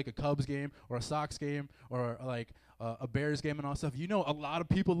been to like a Cubs game or a Sox game or like a Bears game and all stuff, you know a lot of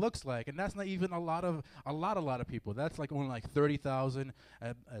people looks like, and that's not even a lot of people. That's like only like 30,000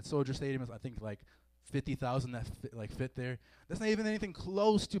 at Soldier Stadium. I think like 50,000 that fit there. That's not even anything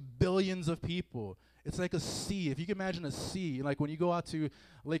close to billions of people. It's like a sea. If you can imagine a sea, like when you go out to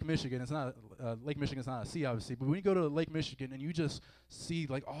Lake Michigan, it's not Lake Michigan's not a sea, obviously, but when you go to Lake Michigan and you just see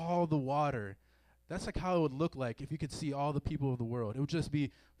like all the water, that's like how it would look like if you could see all the people of the world. It would just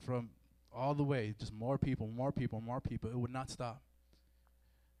be from all the way, just more people, more people, more people. It would not stop.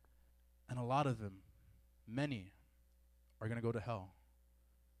 And a lot of them, many, are going to go to hell.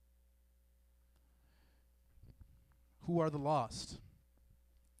 Who are the lost?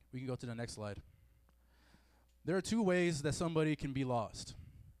 We can go to the next slide. There are two ways that somebody can be lost.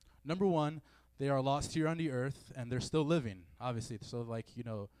 Number one, they are lost here on the earth, and they're still living, obviously. So, like,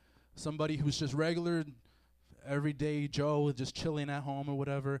 somebody who's just regular, everyday Joe, just chilling at home or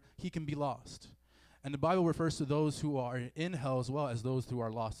whatever, he can be lost. And the Bible refers to those who are in hell as well as those who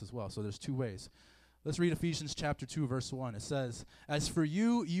are lost as well. So there's two ways. Let's read Ephesians chapter 2, verse 1. It says, "As for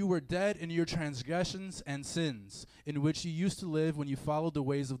you, you were dead in your transgressions and sins, in which you used to live when you followed the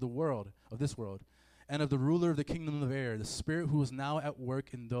ways of the world, of this world, and of the ruler of the kingdom of air, the spirit who is now at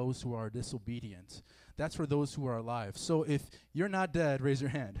work in those who are disobedient." That's for those who are alive. So if you're not dead, raise your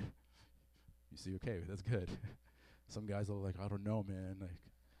hand. You see, okay, that's good. Some guys are like, I don't know, man. Like,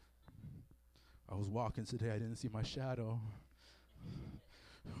 I was walking today, I didn't see my shadow.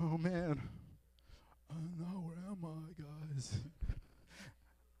 Oh, man. No, where am I, guys?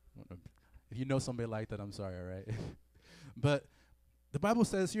 If you know somebody like that, I'm sorry, all right? But the Bible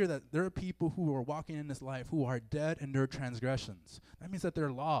says here that there are people who are walking in this life who are dead in their transgressions. That means that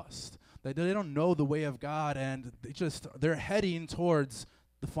they're lost. That they don't know the way of God, and they're heading towards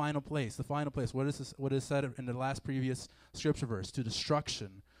the final place. The final place. What is said in the last previous scripture verse? To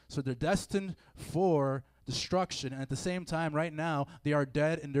destruction. So they're destined for destruction, and at the same time, right now, they are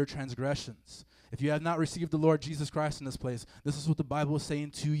dead in their transgressions. If you have not received the Lord Jesus Christ in this place, this is what the Bible is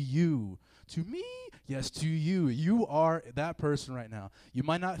saying to you. To me? Yes, to you. You are that person right now. You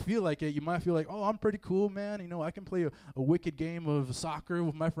might not feel like it. You might feel like, oh, I'm pretty cool, man. I can play a wicked game of soccer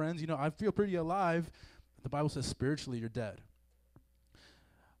with my friends. I feel pretty alive. The Bible says spiritually you're dead.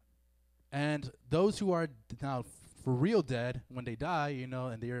 And those who are now for real dead, when they die,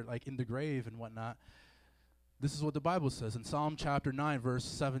 and they're like in the grave and whatnot, this is what the Bible says in Psalm chapter 9, verse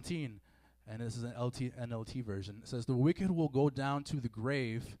 17. And this is an NLT version. It says, "The wicked will go down to the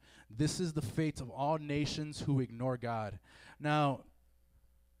grave. This is the fate of all nations who ignore God." Now,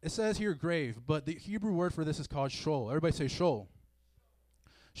 it says here grave, but the Hebrew word for this is called Sheol. Everybody say Sheol.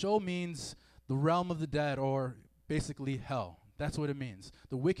 Sheol means the realm of the dead, or basically hell. That's what it means.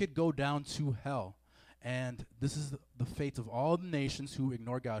 The wicked go down to hell. And this is the fate of all the nations who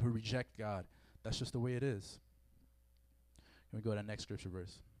ignore God, who reject God. That's just the way it is. Can we go to the next scripture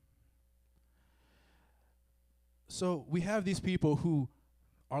verse? So we have these people who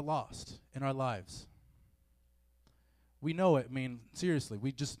are lost in our lives. We know it. Seriously,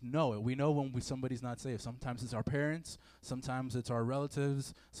 we just know it. We know when somebody's not saved. Sometimes it's our parents. Sometimes it's our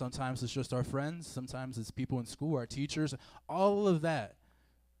relatives. Sometimes it's just our friends. Sometimes it's people in school, our teachers. All of that.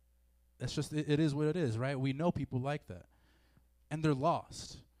 That's just, it is what it is, right? We know people like that. And they're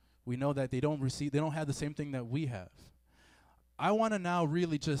lost. We know that they don't have the same thing that we have. I want to now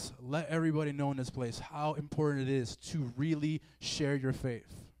really just let everybody know in this place how important it is to really share your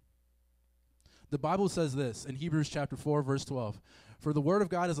faith. The Bible says this in Hebrews chapter 4, verse 12. For the word of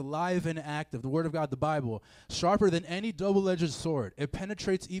God is alive and active, the word of God, the Bible, sharper than any double-edged sword. It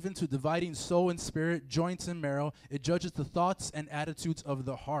penetrates even to dividing soul and spirit, joints and marrow. It judges the thoughts and attitudes of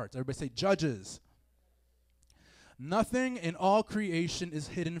the heart. Everybody say, judges. Nothing in all creation is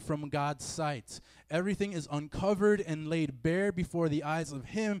hidden from God's sight. Everything is uncovered and laid bare before the eyes of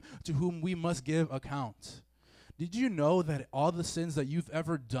him to whom we must give account. Did you know that all the sins that you've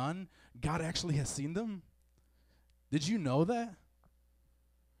ever done, God actually has seen them? Did you know that?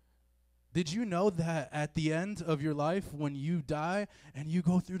 Did you know that at the end of your life, when you die and you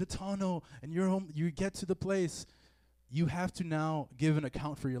go through the tunnel and you're home, you get to the place, you have to now give an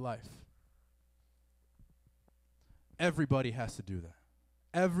account for your life? Everybody has to do that.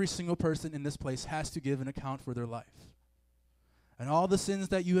 Every single person in this place has to give an account for their life. And all the sins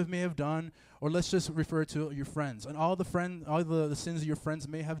that you may have done, or let's just refer to your friends, and all the sins that your friends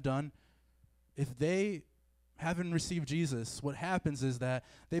may have done, if they haven't received Jesus, what happens is that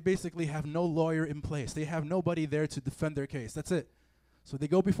they basically have no lawyer in place. They have nobody there to defend their case. That's it. So they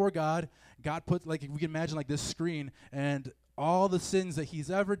go before God. God puts, like, we can imagine like this screen, and all the sins that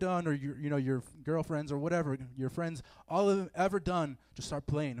he's ever done, or your girlfriends or whatever, your friends, all of them ever done, just start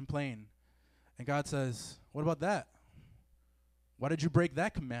playing and playing. And God says, what about that? Why did you break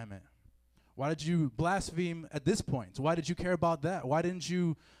that commandment? Why did you blaspheme at this point? Why did you care about that? Why didn't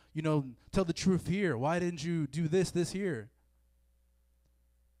you, tell the truth here? Why didn't you do this here?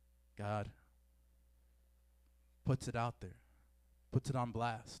 God puts it out there, puts it on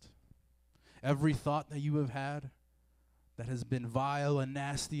blast. Every thought that you have had that has been vile and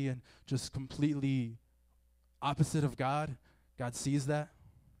nasty and just completely opposite of God, God sees that.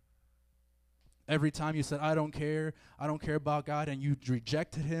 Every time you said, I don't care about God, and you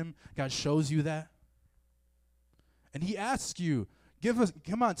rejected him, God shows you that. And he asks you,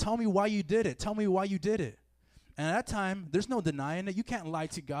 come on, tell me why you did it. Tell me why you did it. And at that time, there's no denying it. You can't lie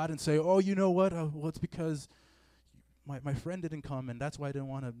to God and say, oh, you know what? Well, it's because my friend didn't come, and that's why I didn't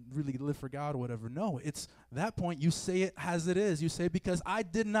want to really live for God or whatever. No, it's that point, you say it as it is. You say, because I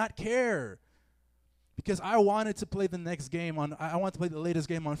did not care. Because I wanted to play the next game I wanted to play the latest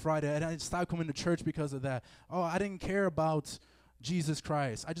game on Friday, and I stopped coming to church because of that. Oh, I didn't care about Jesus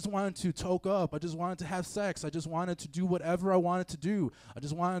Christ. I just wanted to toke up. I just wanted to have sex. I just wanted to do whatever I wanted to do. I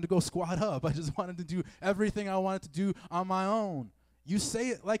just wanted to go squat up. I just wanted to do everything I wanted to do on my own. You say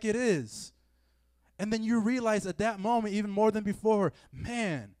it like it is. And then you realize at that moment, even more than before,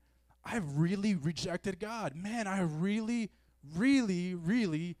 man, I've really rejected God. Man, I really, really,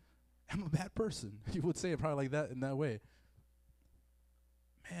 really I'm a bad person. You would say it probably like that in that way.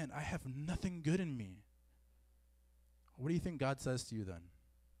 Man, I have nothing good in me. What do you think God says to you then?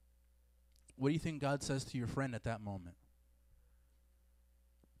 What do you think God says to your friend at that moment?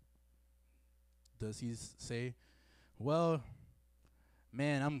 Does he say, well,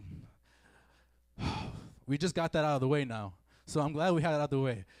 man, we just got that out of the way now. So I'm glad we had it out of the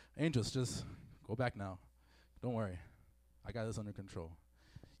way. Angels, just go back now. Don't worry. I got this under control.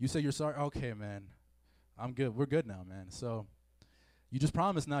 You say you're sorry? Okay, man. I'm good. We're good now, man. So you just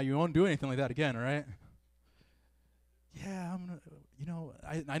promise now you won't do anything like that again, right? Yeah,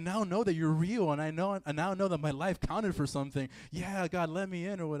 I now know that you're real, and I now know that my life counted for something. Yeah, God, let me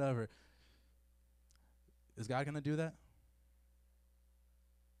in or whatever. Is God going to do that?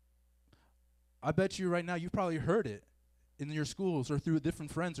 I bet you right now you've probably heard it in your schools or through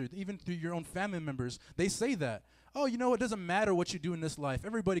different friends or even through your own family members. They say that. Oh, it doesn't matter what you do in this life.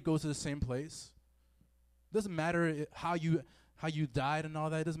 Everybody goes to the same place. It doesn't matter how you died and all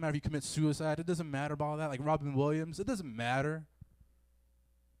that. It doesn't matter if you commit suicide. It doesn't matter about all that. Like Robin Williams, it doesn't matter.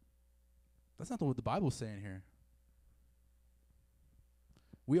 That's not what the Bible's saying here.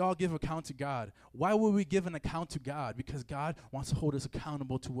 We all give account to God. Why would we give an account to God? Because God wants to hold us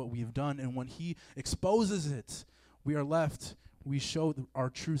accountable to what we have done. And when he exposes it, we show our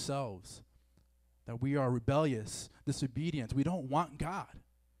true selves. That we are rebellious, disobedient. We don't want God.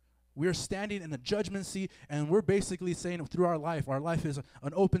 We are standing in a judgment seat, and we're basically saying through our life is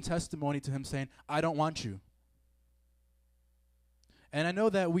an open testimony to him saying, I don't want you. And I know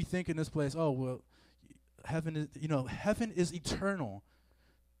that we think in this place, oh, well, heaven is eternal.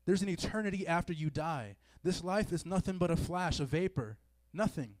 There's an eternity after you die. This life is nothing but a flash, a vapor,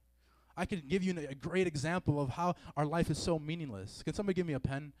 nothing. I could give you a great example of how our life is so meaningless. Can somebody give me a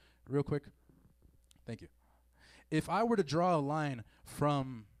pen real quick? Thank you. If I were to draw a line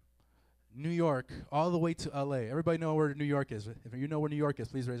from New York all the way to LA, everybody know where New York is. If you know where New York is,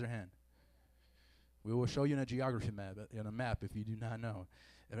 please raise your hand. We will show you in a geography map, if you do not know.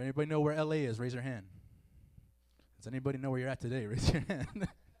 If anybody know where LA is, raise your hand. Does anybody know where you're at today? Raise your hand.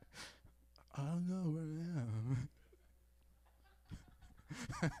 I don't know where I am.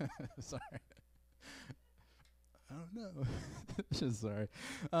 Sorry. I don't know. Just sorry.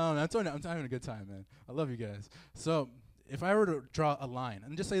 I'm having a good time, man. I love you guys. So if I were to draw a line,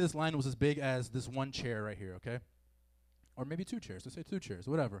 and just say this line was as big as this one chair right here, okay? Or maybe 2 chairs. Let's say 2 chairs,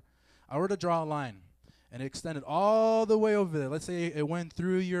 whatever. I were to draw a line, and it extended all the way over there. Let's say it went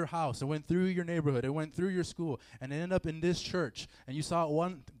through your house, it went through your neighborhood, it went through your school, and it ended up in this church. And you saw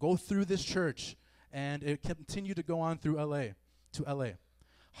one go through this church, and it continued to go on through LA, to LA.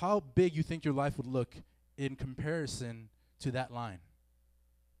 How big you think your life would look in comparison to that line?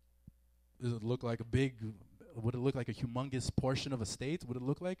 Does it look like would it look like a humongous portion of a state? Would it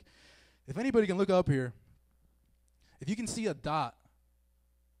look like? If anybody can look up here, if you can see a dot,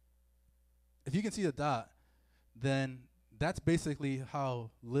 then that's basically how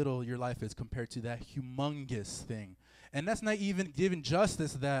little your life is compared to that humongous thing. And that's not even giving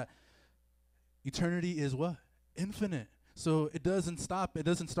justice that eternity is what? Infinite. So it doesn't stop. It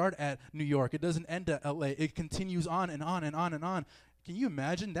doesn't start at New York. It doesn't end at LA. It continues on and on and on and on. Can you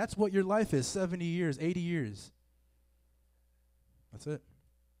imagine? That's what your life is, 70 years, 80 years. That's it.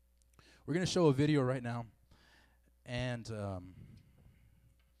 We're going to show a video right now. And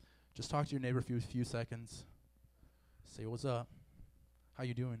just talk to your neighbor for a few seconds. Say, what's up? How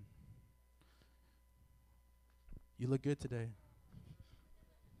you doing? You look good today.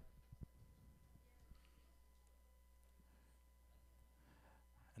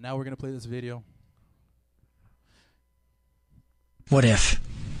 And now we're going to play this video. What if?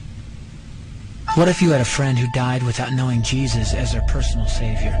 What if you had a friend who died without knowing Jesus as their personal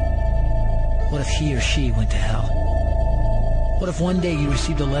savior? What if he or she went to hell? What if one day you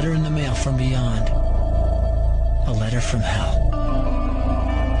received a letter in the mail from beyond? A letter from hell.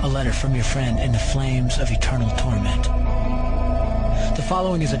 A letter from your friend in the flames of eternal torment. The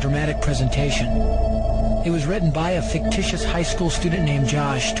following is a dramatic presentation. It was written by a fictitious high school student named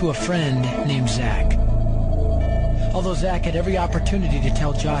Josh to a friend named Zach. Although Zach had every opportunity to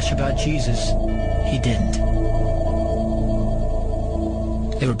tell Josh about Jesus, he didn't.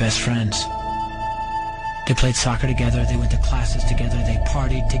 They were best friends. They played soccer together, they went to classes together, they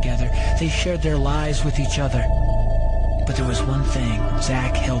partied together, they shared their lives with each other. But there was one thing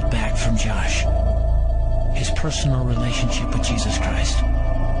Zach held back from Josh: his personal relationship with Jesus Christ.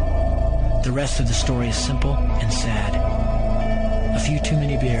 The rest of the story is simple and sad. A few too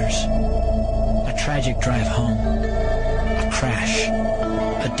many beers, a tragic drive home, a crash,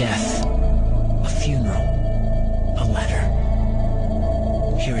 a death, a funeral, a letter.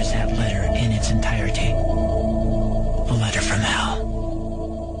 Here is that letter in its entirety. A letter from hell.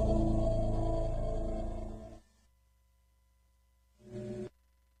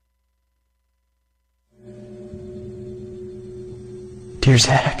 Dear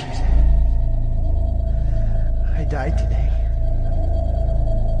Zach, I died today.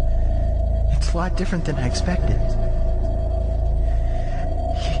 It's a lot different than I expected.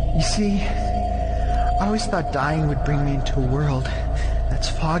 You see, I always thought dying would bring me into a world that's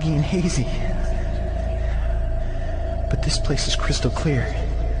foggy and hazy. But this place is crystal clear.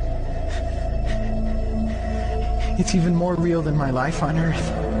 It's even more real than my life on Earth.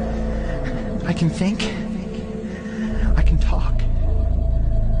 I can think. I can talk.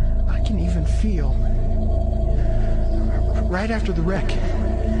 I can even feel. Right after the wreck,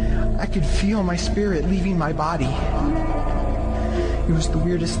 I could feel my spirit leaving my body. It was the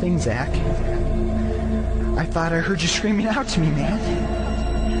weirdest thing, Zach. I thought I heard you screaming out to me, man.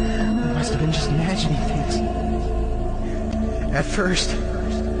 I must have been just imagining things. At first,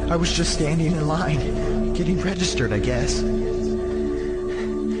 I was just standing in line, getting registered, I guess.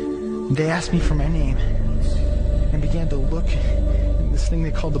 They asked me for my name and began to look in this thing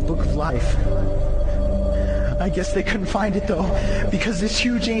they called the Book of Life. I guess they couldn't find it, though, because this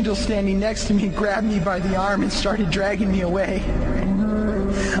huge angel standing next to me grabbed me by the arm and started dragging me away.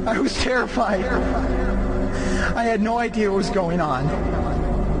 I was terrified. I had no idea what was going on.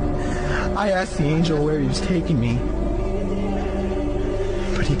 I asked the angel where he was taking me,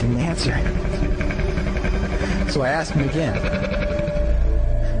 but he didn't answer. So I asked him again.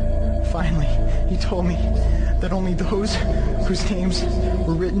 Finally, he told me that only those whose names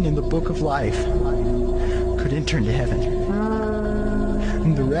were written in the Book of Life could enter into heaven.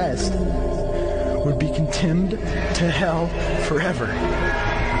 And the rest would be condemned to hell forever.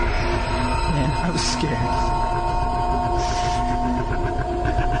 Man, I was scared.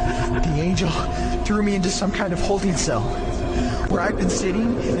 The angel threw me into some kind of holding cell. where I've been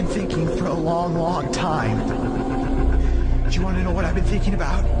sitting and thinking for a long, long time. Do you want to know what I've been thinking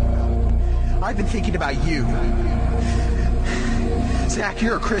about? I've been thinking about you. Zach,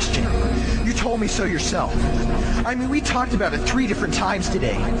 you're a Christian. You told me so yourself. I mean, we talked about it 3 different times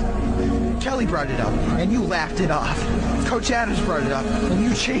today. Kelly brought it up, and you laughed it off. Coach Adams brought it up, and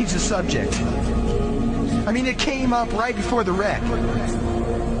you changed the subject. I mean, it came up right before the wreck.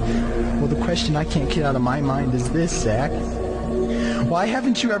 Well, the question I can't get out of my mind is this, Zach. Why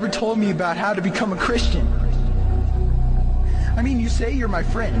haven't you ever told me about how to become a Christian? I mean, you say you're my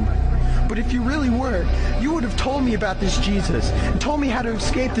friend, but if you really were, you would have told me about this Jesus and told me how to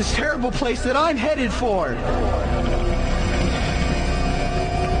escape this terrible place that I'm headed for.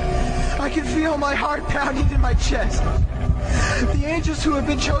 I can feel my heart pounding in my chest. The angels who have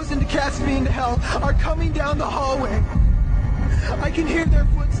been chosen to cast me into hell are coming down the hallway. I can hear their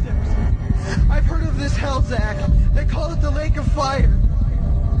footsteps. I've heard of this hell, Zach. They call it the lake of fire.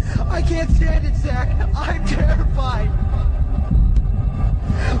 I can't stand it, Zach. I'm terrified.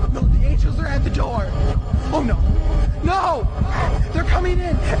 No, the angels are at the door. Oh, no. No! They're coming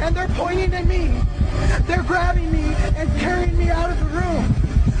in, and they're pointing at me. They're grabbing me and carrying me out of the room.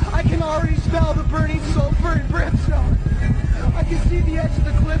 I can already smell the burning sulfur and brimstone. I can see the edge of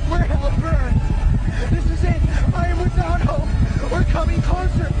the cliff where hell burns. This is it. I am without hope. We're coming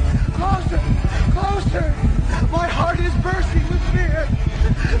closer, closer, closer. My heart is bursting with fear.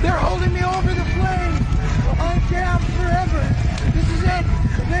 They're holding me over the flames. I'm damned forever. This is it.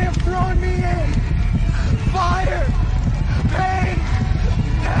 They have thrown me in. Fire, pain,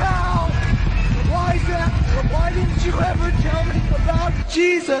 hell. Why, Zach? Why didn't you ever tell me about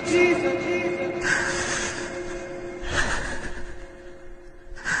Jesus?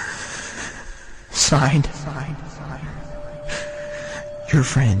 Signed. Your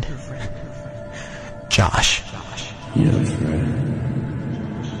friend, Josh. Your friend,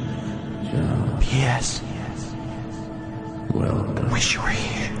 Josh. P.S. Welcome. Wish you were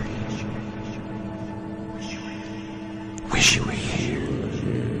here. Wish you were here.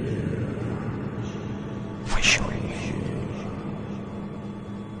 Wish you were here.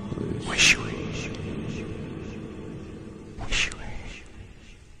 Wish you were here. Wish you were here.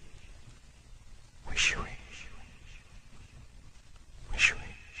 Wish you were here. Wish you were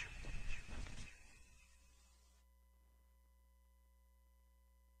here.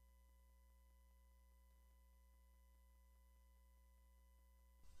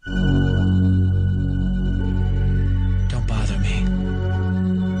 Don't bother me.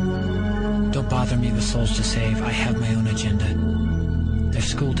 Don't bother me with souls to save. I have my own agenda. There's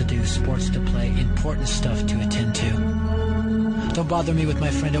school to do, sports to play, important stuff to attend to. Don't bother me with my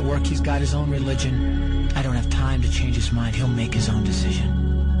friend at work. He's got his own religion. I don't have time to change his mind. He'll make his own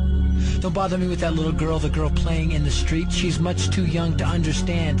decision. Don't bother me with that little girl, the girl playing in the street. She's much too young to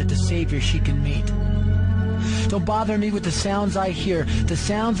understand that the Savior she can meet. Don't bother me with the sounds I hear, the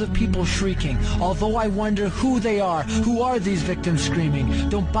sounds of people shrieking, although I wonder who they are. Who are these victims screaming?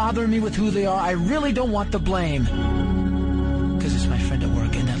 Don't bother me with who they are. I really don't want the blame. Because it's my friend at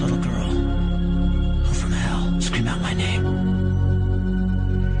work and that little girl who from hell scream out my name.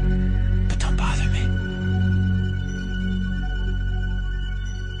 But don't bother me.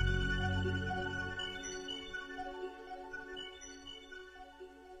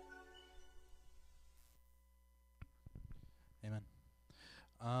 Amen.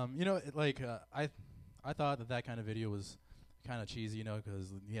 I thought that kind of video was kind of cheesy,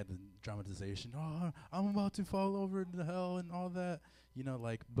 because he had the dramatization. Oh, I'm about to fall over into hell and all that,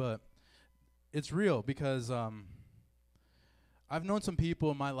 but it's real because I've known some people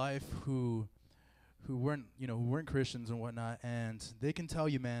in my life who weren't Christians and whatnot, and they can tell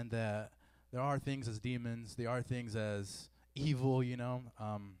you, man, that there are things as demons, there are things as evil,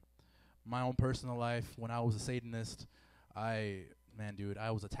 my own personal life, when I was a Satanist, I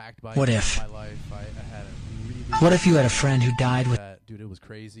was attacked by What it if? in my life. I had a really What if you had a friend who died with... Dude, it was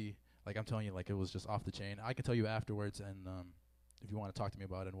crazy. Like, I'm telling you, it was just off the chain. I can tell you afterwards, and if you want to talk to me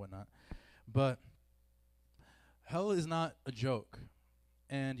about it and whatnot. But hell is not a joke.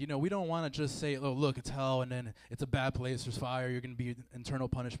 And, we don't want to just say, oh, look, it's hell, and then it's a bad place, there's fire, you're going to be in eternal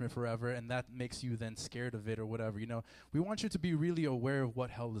punishment forever, and that makes you then scared of it or whatever. We want you to be really aware of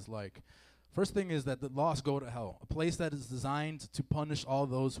what hell is like. First thing is that the lost go to hell, a place that is designed to punish all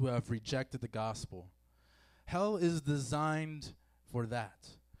those who have rejected the gospel. Hell is designed for that.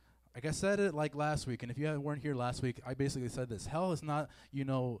 Like I said it last week, and if you weren't here last week, I basically said this. Hell is not,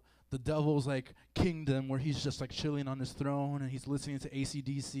 the devil's kingdom where he's just chilling on his throne and he's listening to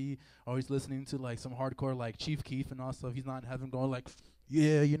AC/DC, or he's listening to some hardcore Chief Keef and all stuff. He's not in heaven going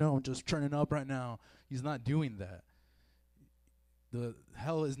yeah, I'm just turning up right now. He's not doing that. The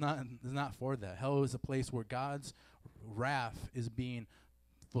hell is not for that. Hell is a place where God's wrath is being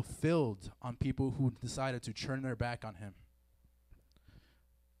fulfilled on people who decided to turn their back on him.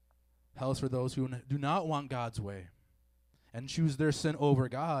 Hell is for those who do not want God's way and choose their sin over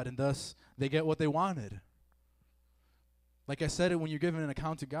God, and thus they get what they wanted. Like I said, when you're giving an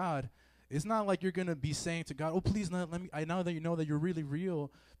account to God, it's not like you're going to be saying to God, oh, please, let me. I know that you know that you're really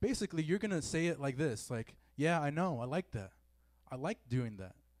real. Basically, you're going to say it like this, like, yeah, I know. I like that. I like doing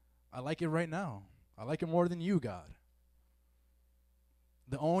that. I like it right now. I like it more than you, God.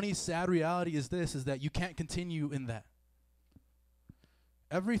 The only sad reality is this, is that you can't continue in that.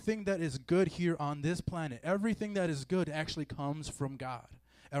 Everything that is good here on this planet, everything that is good actually comes from God.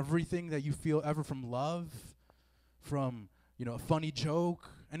 Everything that you feel ever from love, from, a funny joke,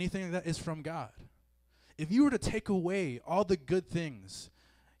 anything like that is from God. If you were to take away all the good things,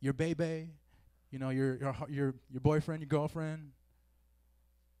 your baby, your boyfriend, your girlfriend,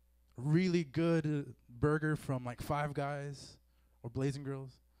 really good burger from like Five Guys or Blazing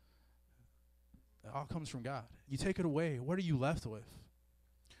Girls, it all comes from God. You take it away, what are you left with?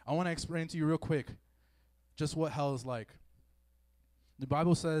 I want to explain to you real quick just what hell is like. The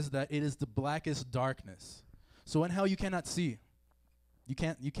Bible says that it is the blackest darkness. So in hell you cannot see. You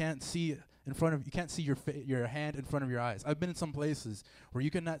can't see in front of you can't see your hand in front of your eyes. I've been in some places where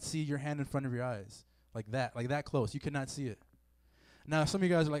you cannot see your hand in front of your eyes. Like that close. You cannot see it. Now some of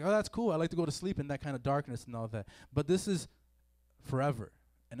you guys are like, oh, that's cool. I like to go to sleep in that kind of darkness and all that. But this is forever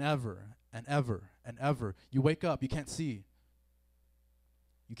and ever and ever and ever. You wake up, you can't see.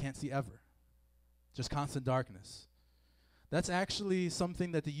 You can't see ever. Just constant darkness. That's actually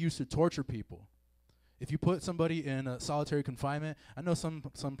something that they use to torture people. If you put somebody in a solitary confinement, I know some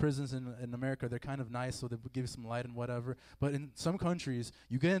prisons in America, they're kind of nice, so they give you some light and whatever. But in some countries,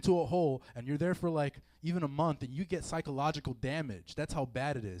 you get into a hole, and you're there for like even a month, and you get psychological damage. That's how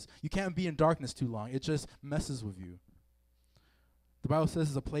bad it is. You can't be in darkness too long. It just messes with you. The Bible says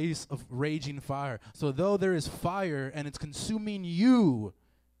it's a place of raging fire. So though there is fire, and it's consuming you,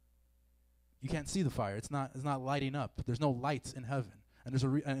 you can't see the fire. It's not lighting up. There's no lights in heaven. And there's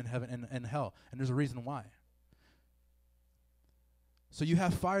in heaven and hell, and there's a reason why. So you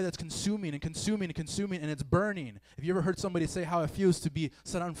have fire that's consuming and consuming and consuming, and it's burning. If you ever heard somebody say how it feels to be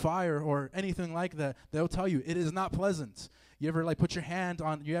set on fire or anything like that, they'll tell you it is not pleasant. You ever put your hand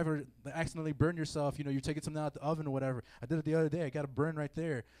on? You ever accidentally burn yourself? You're taking something out of the oven or whatever. I did it the other day. I got a burn right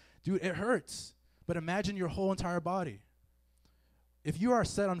there, dude. It hurts. But imagine your whole entire body. If you are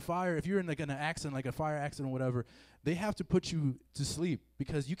set on fire, if you're in an accident, like a fire accident or whatever, they have to put you to sleep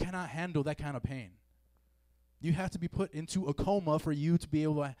because you cannot handle that kind of pain. You have to be put into a coma for you to be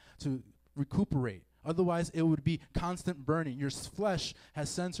able to recuperate. Otherwise, it would be constant burning. Your flesh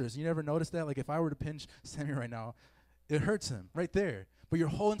has sensors. You never notice that? Like if I were to pinch Sammy right now, it hurts him right there. But your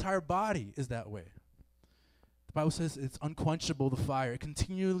whole entire body is that way. The Bible says it's unquenchable, the fire. It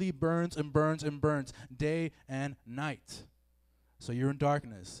continually burns and burns and burns day and night. So you're in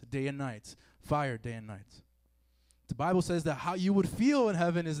darkness, day and night, fire, day and night. The Bible says that how you would feel in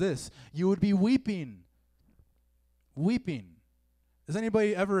heaven is this. You would be weeping. Weeping. Does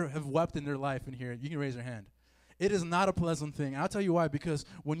anybody ever have wept in their life in here? You can raise your hand. It is not a pleasant thing. And I'll tell you why. Because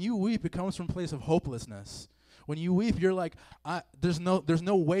when you weep, it comes from a place of hopelessness. When you weep, you're like, there's no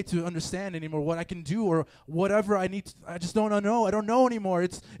way to understand anymore what I can do or whatever I need. I just don't know. I don't know anymore.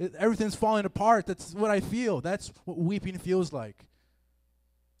 Everything's falling apart. That's what I feel. That's what weeping feels like.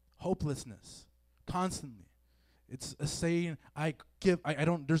 Hopelessness, constantly. It's a saying,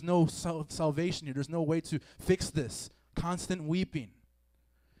 there's no salvation here. There's no way to fix this. Constant weeping.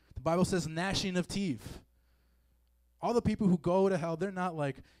 The Bible says gnashing of teeth. All the people who go to hell, they're not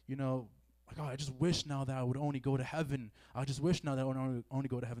like, oh, I just wish now that I would only go to heaven. I just wish now that I would only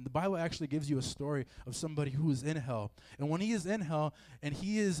go to heaven. The Bible actually gives you a story of somebody who is in hell. And when he is in hell and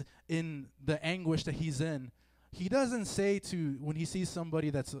he is in the anguish that he's in, he doesn't say when he sees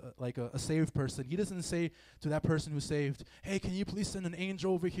somebody that's like a saved person, he doesn't say to that person who's saved, hey, can you please send an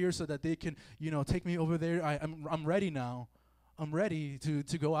angel over here so that they can, take me over there? I'm ready now. I'm ready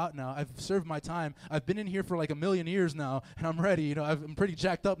to go out now. I've served my time. I've been in here for like 1,000,000 years now, and I'm ready. I'm pretty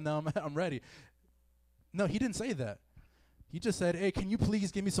jacked up now. I'm ready. No, he didn't say that. He just said, hey, can you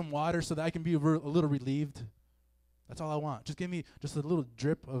please give me some water so that I can be a little relieved? That's all I want. Just give me just a little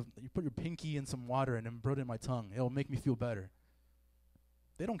drip of, you put your pinky in some water and then put it in my tongue. It'll make me feel better.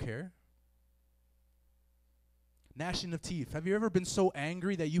 They don't care. Gnashing of teeth. Have you ever been so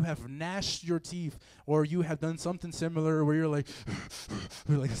angry that you have gnashed your teeth or you have done something similar where you're like,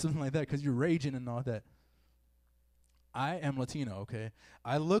 or like something like that because you're raging and all that? I am Latino, okay?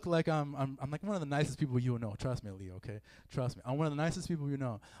 I look like I'm like one of the nicest people you know. Trust me, Leo, okay? Trust me. I'm one of the nicest people you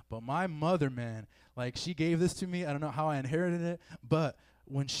know. But my mother, man, like she gave this to me. I don't know how I inherited it, but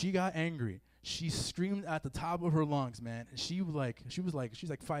when she got angry, she screamed at the top of her lungs, man. And she's like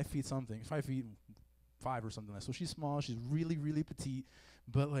 5 feet something, 5'5" or something. So she's small. She's really, really petite,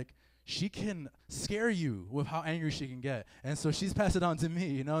 but like she can scare you with how angry she can get. And so she's passed it on to me,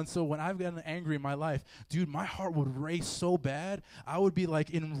 you know? And so when I've gotten angry in my life, dude, my heart would race so bad. I would be like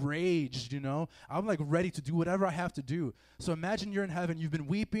enraged, you know? I'm like ready to do whatever I have to do. So imagine you're in heaven, you've been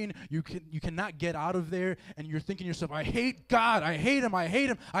weeping, you cannot get out of there, and you're thinking to yourself, I hate God, I hate him, I hate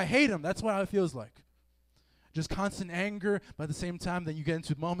him, I hate him. That's what it feels like. Just constant anger, but at the same time, then you get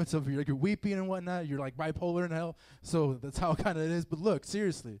into moments of you're weeping and whatnot, you're like bipolar in hell. So that's how kind of it is. But look,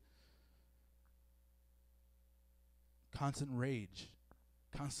 seriously. Constant rage,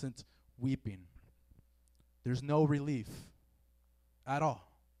 constant weeping. There's no relief at all.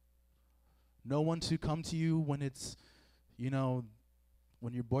 No one to come to you when it's, you know,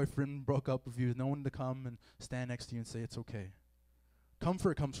 when your boyfriend broke up with you. No one to come and stand next to you and say it's okay.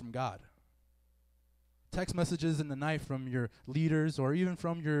 Comfort comes from God. Text messages in the night from your leaders or even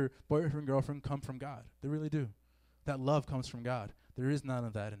from your boyfriend, girlfriend come from God. They really do. That love comes from God. There is none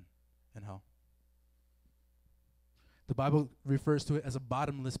of that in hell. The Bible refers to it as a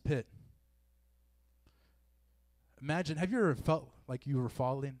bottomless pit. Imagine, have you ever felt like you were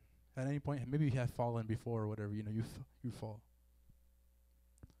falling at any point? Maybe you have fallen before or whatever, you know, you fall.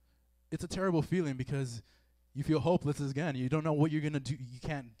 It's a terrible feeling because you feel hopeless again. You don't know what you're going to do. You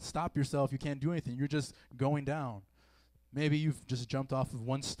can't stop yourself. You can't do anything. You're just going down. Maybe you've just jumped off of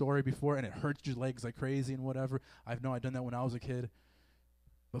one story before and it hurts your legs like crazy and whatever. I've done that when I was a kid.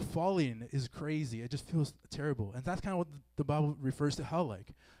 But falling is crazy. It just feels terrible. And that's kind of what the Bible refers to hell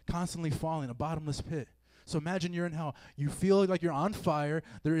like. Constantly falling, a bottomless pit. So imagine you're in hell. You feel like you're on fire.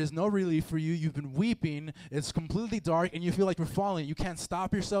 There is no relief for you. You've been weeping. It's completely dark, and you feel like you're falling. You can't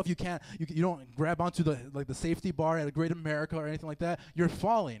stop yourself. You don't grab onto the safety bar at a Great America or anything like that. You're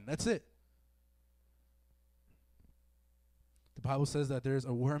falling. That's it. The Bible says that there's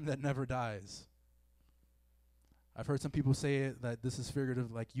a worm that never dies. I've heard some people say that this is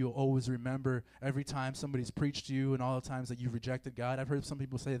figurative, like you'll always remember every time somebody's preached to you and all the times that you've rejected God. I've heard some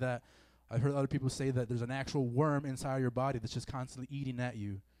people say that. I've heard other people say that there's an actual worm inside your body that's just constantly eating at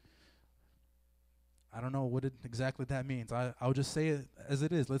you. I don't know what exactly that means. I'll just say it as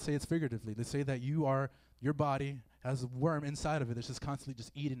it is. Let's say it's figuratively. Let's say that your body has a worm inside of it that's just constantly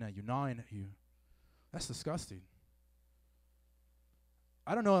just eating at you, gnawing at you. That's disgusting.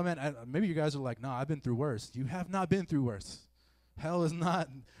 I don't know, man. Maybe you guys are like, no, I've been through worse. You have not been through worse. Hell is not,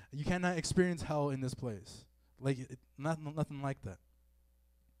 you cannot experience hell in this place. Like, nothing like that.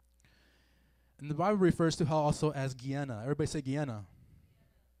 And the Bible refers to hell also as Gehenna. Everybody say Gehenna.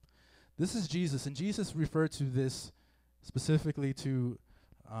 This is Jesus, and Jesus referred to this specifically to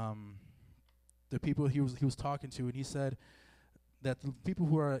the people he was talking to, and he said that the people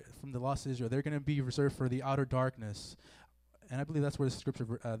who are from the lost Israel, they're going to be reserved for the outer darkness. And I believe that's where the scripture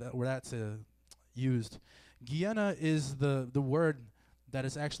where that's used. Gehenna is the word that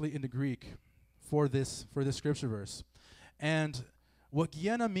is actually in the Greek for this scripture verse, and what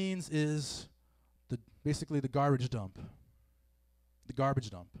Gehenna means is basically the garbage dump. The garbage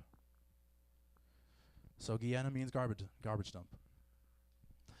dump. So Gehenna means garbage dump.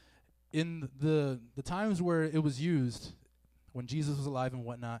 In the times where it was used, when Jesus was alive and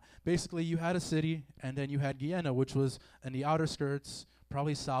whatnot, basically you had a city, and then you had Gehenna, which was in the outer skirts,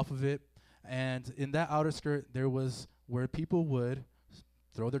 probably south of it. And in that outer skirt, there was where people would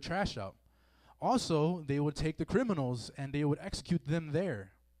throw their trash out. Also, they would take the criminals, and they would execute them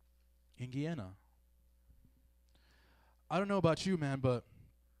there in Gehenna. I don't know about you, man, but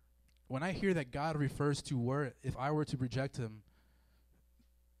when I hear that God refers to where, if I were to reject him,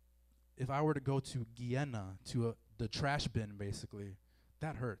 if I were to go to Gehenna, to the trash bin, basically,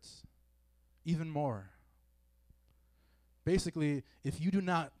 that hurts even more. Basically, if you do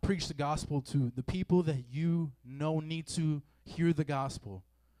not preach the gospel to the people that you know need to hear the gospel,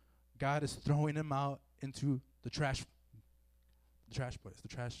 God is throwing them out into the trash place, the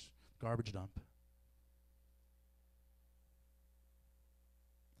trash garbage dump.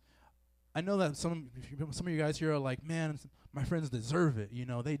 I know that some of you guys here are like, man, my friends deserve it. You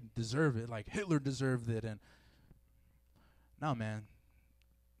know, they deserve it. Like Hitler deserved it. And no, man.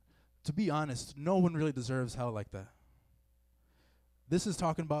 To be honest, no one really deserves hell like that. This is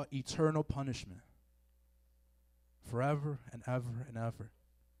talking about eternal punishment. Forever and ever and ever.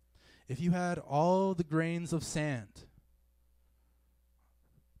 If you had all the grains of sand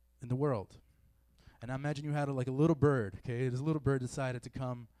in the world, And I imagine you had like a little bird, okay? This little bird decided to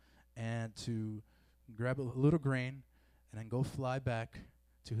come and to grab a little grain and then go fly back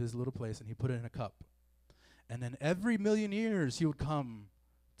to his little place, and he put it in a cup. And then every million years he would come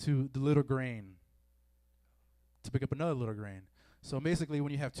to the little grain to pick up another little grain. So basically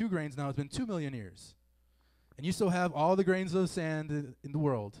when you have 2 grains now, it's been 2 million years. And you still have all the grains of sand in the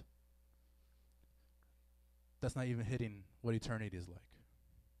world. That's not even hitting what eternity is like.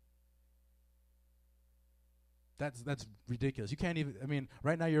 That's ridiculous. You can't even, I mean,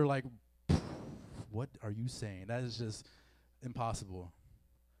 right now you're like, what are you saying? That is just impossible.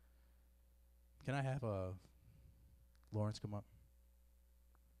 Can I have Lawrence come up?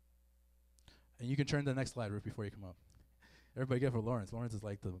 And you can turn to the next slide right before you come up. Everybody get for Lawrence. Lawrence is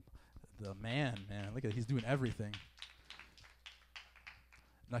like the man. Look at, he's doing everything.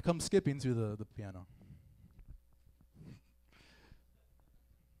 Now come skipping to the piano.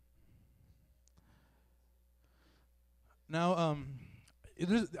 Now,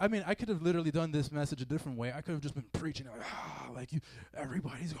 I could have literally done this message a different way. I could have just been preaching like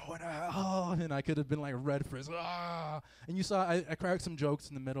everybody's going to hell, and I could have been like red fist, and you saw I cracked some jokes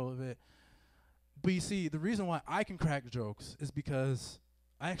in the middle of it. But you see, the reason why I can crack jokes is because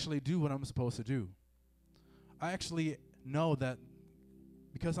I actually do what I'm supposed to do. I actually know that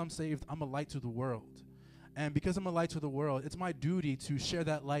because I'm saved, I'm a light to the world. And because I'm a light to the world, it's my duty to share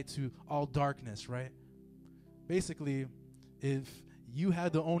that light to all darkness, right? Basically, if you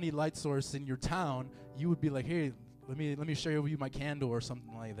had the only light source in your town, you would be like, hey, let me share with you my candle or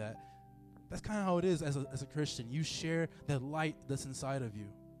something like that. That's kind of how it is as a Christian. You share that light that's inside of you.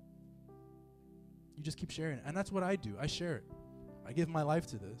 You just keep sharing it. And that's what I do. I share it. I give my life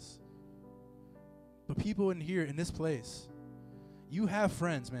to this. But people in here, in this place, you have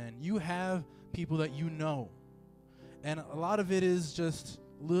friends, man. You have people that you know. And a lot of it is just,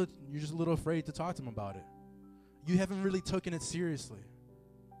 you're just a little afraid to talk to them about it. You haven't really taken it seriously.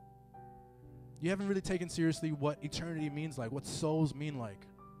 You haven't really taken seriously what eternity means like, what souls mean like.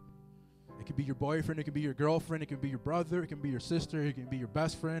 It could be your boyfriend, it could be your girlfriend, it can be your brother, it can be your sister, it can be your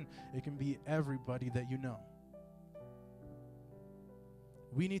best friend, it can be everybody that you know.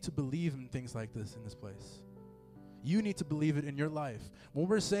 We need to believe in things like this in this place. You need to believe it in your life. When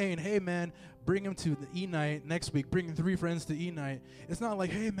we're saying, hey man, bring him to the E-night next week, bring 3 friends to E-night, it's not like,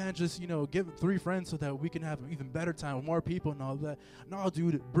 hey man, just, give 3 friends so that we can have an even better time with more people and all that. No,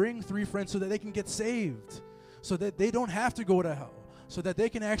 dude, bring 3 friends so that they can get saved, so that they don't have to go to hell, so that they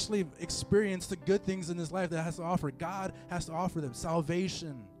can actually experience the good things in this life that has to offer. God has to offer them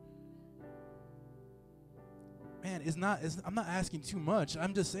salvation. Man, I'm not asking too much.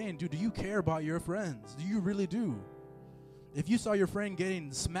 I'm just saying, dude, do you care about your friends? Do you really do? If you saw your friend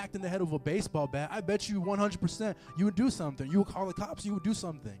getting smacked in the head with a baseball bat, I bet you 100% you would do something. You would call the cops. You would do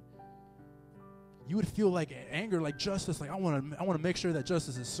something. You would feel like anger, like justice, like I want to make sure that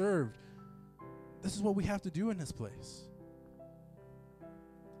justice is served. This is what we have to do in this place.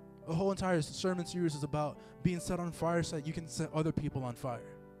 The whole entire sermon series is about being set on fire so that you can set other people on fire.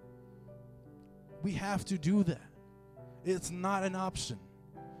 We have to do that. It's not an option.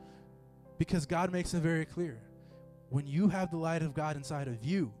 Because God makes it very clear. When you have the light of God inside of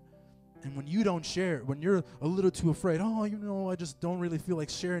you, and when you don't share it, when you're a little too afraid, I just don't really feel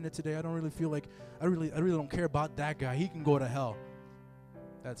like sharing it today. I don't really feel like, I really don't care about that guy. He can go to hell.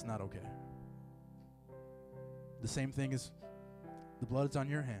 That's not okay. The same thing is, the blood is on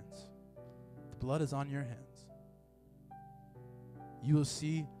your hands. The blood is on your hands. You will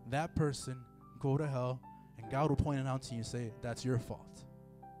see that person go to hell, and God will point it out to you and say, that's your fault.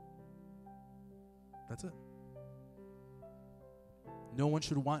 That's it. No one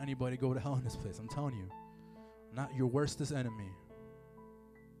should want anybody to go to hell in this place. I'm telling you. Not your worstest enemy.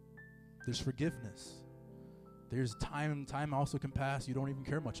 There's forgiveness. There's time also can pass. You don't even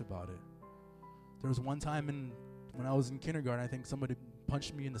care much about it. There was one time when I was in kindergarten, I think somebody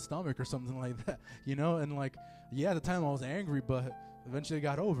punched me in the stomach or something like that, and at the time I was angry, but eventually I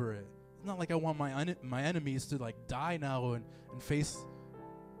got over it. It's not like I want my enemies to die now and face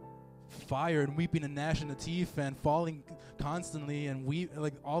fire and weeping and gnashing of teeth and falling constantly and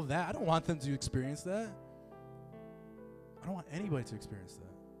all that. I don't want them to experience that. I don't want anybody to experience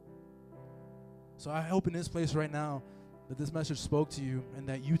that. So I hope in this place right now that this message spoke to you and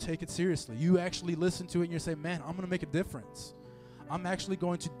that you take it seriously. You actually listen to it and you say, man, I'm going to make a difference. I'm actually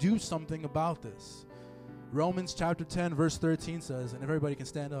going to do something about this. Romans chapter 10 verse 13 says, and if everybody can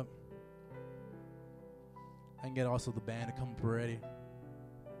stand up. I can get also the band to come up ready.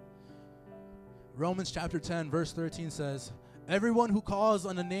 Romans chapter 10 verse 13 says, Everyone who calls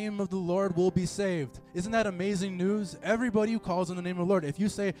on the name of the Lord will be saved. Isn't that amazing news? Everybody who calls on the name of the Lord, if you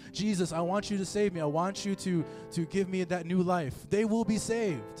say, Jesus, I want you to save me, I want you to give me that new life, they will be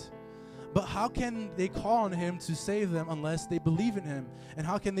saved. But how can they call on him to save them unless they believe in him? And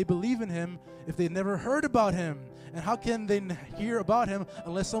how can they believe in him if they've never heard about him? And how can they hear about him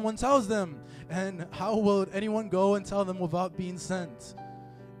unless someone tells them? And how will anyone go and tell them without being sent?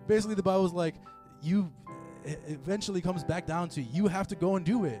 Basically, the Bible's like, it eventually comes back down to you have to go and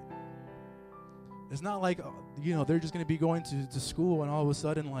do it. It's not like, they're just going to be going to school and all of a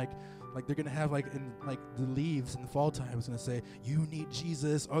sudden, like they're going to have in the leaves in the fall time, it's going to say, you need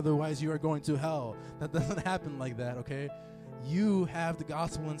Jesus, otherwise you are going to hell. That doesn't happen like that, okay? You have the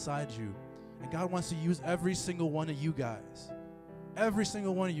gospel inside you. And God wants to use every single one of you guys. Every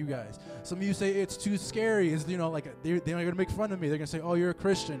single one of you guys. Some of you say it's too scary. They're going to make fun of me. They're going to say, oh, you're a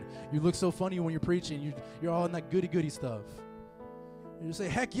Christian. You look so funny when you're preaching. You're all in that goody-goody stuff. You just say,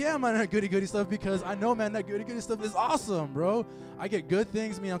 heck yeah, I'm on that goody-goody stuff because I know, man, that goody-goody stuff is awesome, bro. I get good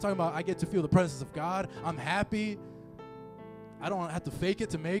things. I'm talking about I get to feel the presence of God. I'm happy. I don't have to fake it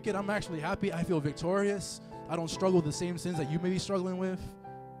to make it. I'm actually happy. I feel victorious. I don't struggle with the same sins that you may be struggling with.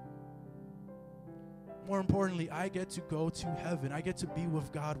 More importantly, I get to go to heaven. I get to be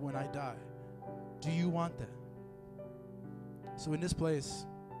with God when I die. Do you want that? So in this place,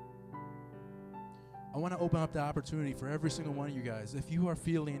 I want to open up the opportunity for every single one of you guys. If you are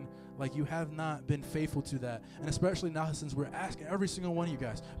feeling like you have not been faithful to that, and especially now since we're asking every single one of you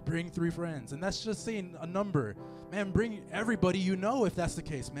guys, bring 3 friends. And that's just saying a number. Man, bring everybody you know if that's the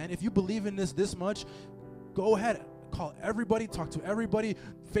case, man. If you believe in this much, go ahead. Call everybody, talk to everybody,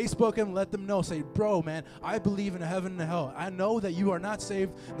 Facebook them, let them know. Say, bro, man, I believe in a heaven and a hell. I know that you are not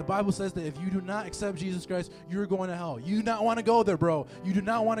saved. The Bible says that if you do not accept Jesus Christ, you're going to hell. You do not want to go there, bro. You do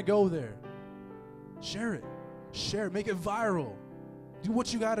not want to go there. Share it. Share it. Make it viral. Do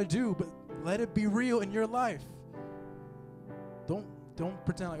what you got to do, but let it be real in your life. Don't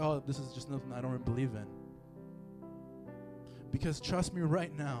pretend like, oh, this is just nothing I don't really believe in. Because trust me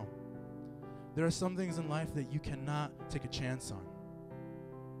right now, there are some things in life that you cannot take a chance on.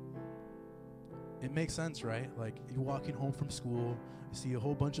 It makes sense, right? Like you're walking home from school, you see a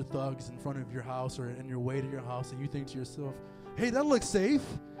whole bunch of thugs in front of your house or in your way to your house, and you think to yourself, hey, that looks safe.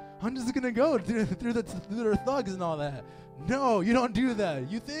 I'm just going to go through their thugs and all that. No, you don't do that.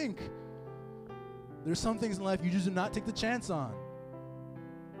 You think. There's some things in life you just do not take the chance on.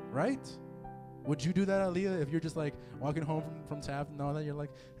 Right? Would you do that, Aaliyah, if you're just like walking home from Taft and all that? You're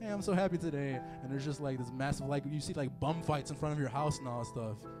like, hey, I'm so happy today. And there's just like this massive, like you see like bum fights in front of your house and all that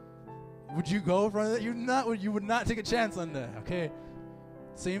stuff. Would you go in front of that? You would not take a chance on that, okay?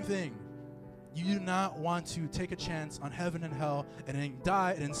 Same thing. You do not want to take a chance on heaven and hell and then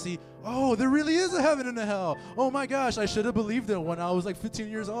die and see, oh, there really is a heaven and a hell. Oh my gosh, I should have believed it when I was like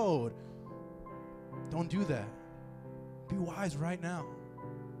 15 years old. Don't do that. Be wise right now.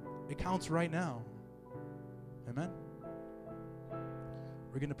 It counts right now. Amen?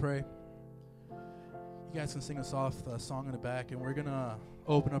 We're going to pray. You guys can sing a soft song in the back, and we're going to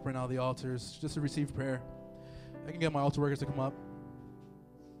open up right now the altars just to receive prayer. I can get my altar workers to come up.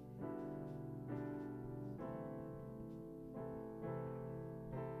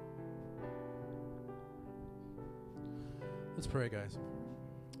 Let's pray, guys.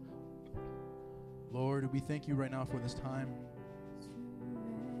 Lord, we thank you right now for this time.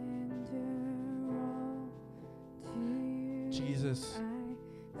 Jesus,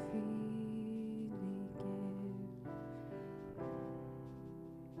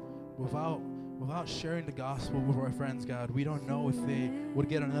 without sharing the gospel with our friends, God, we don't know if they would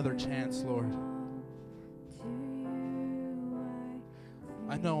get another chance, Lord.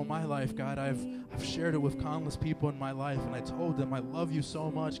 I know in my life, God, I've shared it with countless people in my life, and I told them, I love you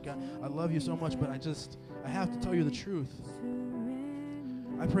so much, God. I love you so much, but I have to tell you the truth.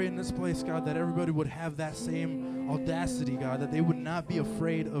 I pray in this place, God, that everybody would have that same audacity, God, that they would not be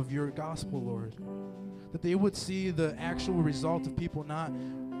afraid of your gospel, Lord. That they would see the actual result of people not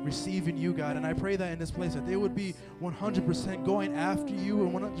receiving you, God. And I pray that in this place, that they would be 100% going after you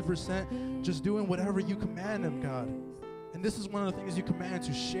and 100% just doing whatever you command them, God. And this is one of the things you command,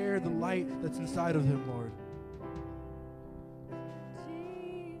 to share the light that's inside of them, Lord.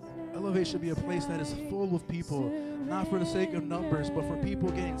 Elevate should be a place that is full of people, not for the sake of numbers, but for people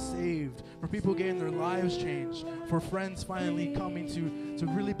getting saved, for people getting their lives changed, for friends finally coming to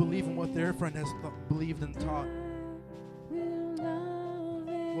really believe in what their friend has believed and taught.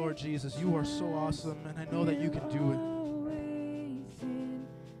 Lord Jesus, you are so awesome, and I know that you can do it.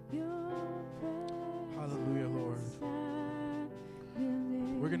 Hallelujah, Lord.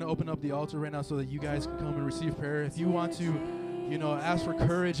 We're going going to open up the altar right now so that you guys can come and receive prayer. If you want to, ask for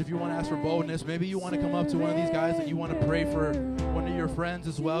courage, if you want to ask for boldness, maybe you want to come up to one of these guys that you want to pray for one of your friends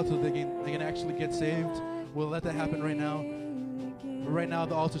as well so they can actually get saved. We'll let that happen right now. But right now,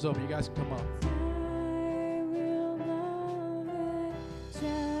 the altar's open. You guys can come up.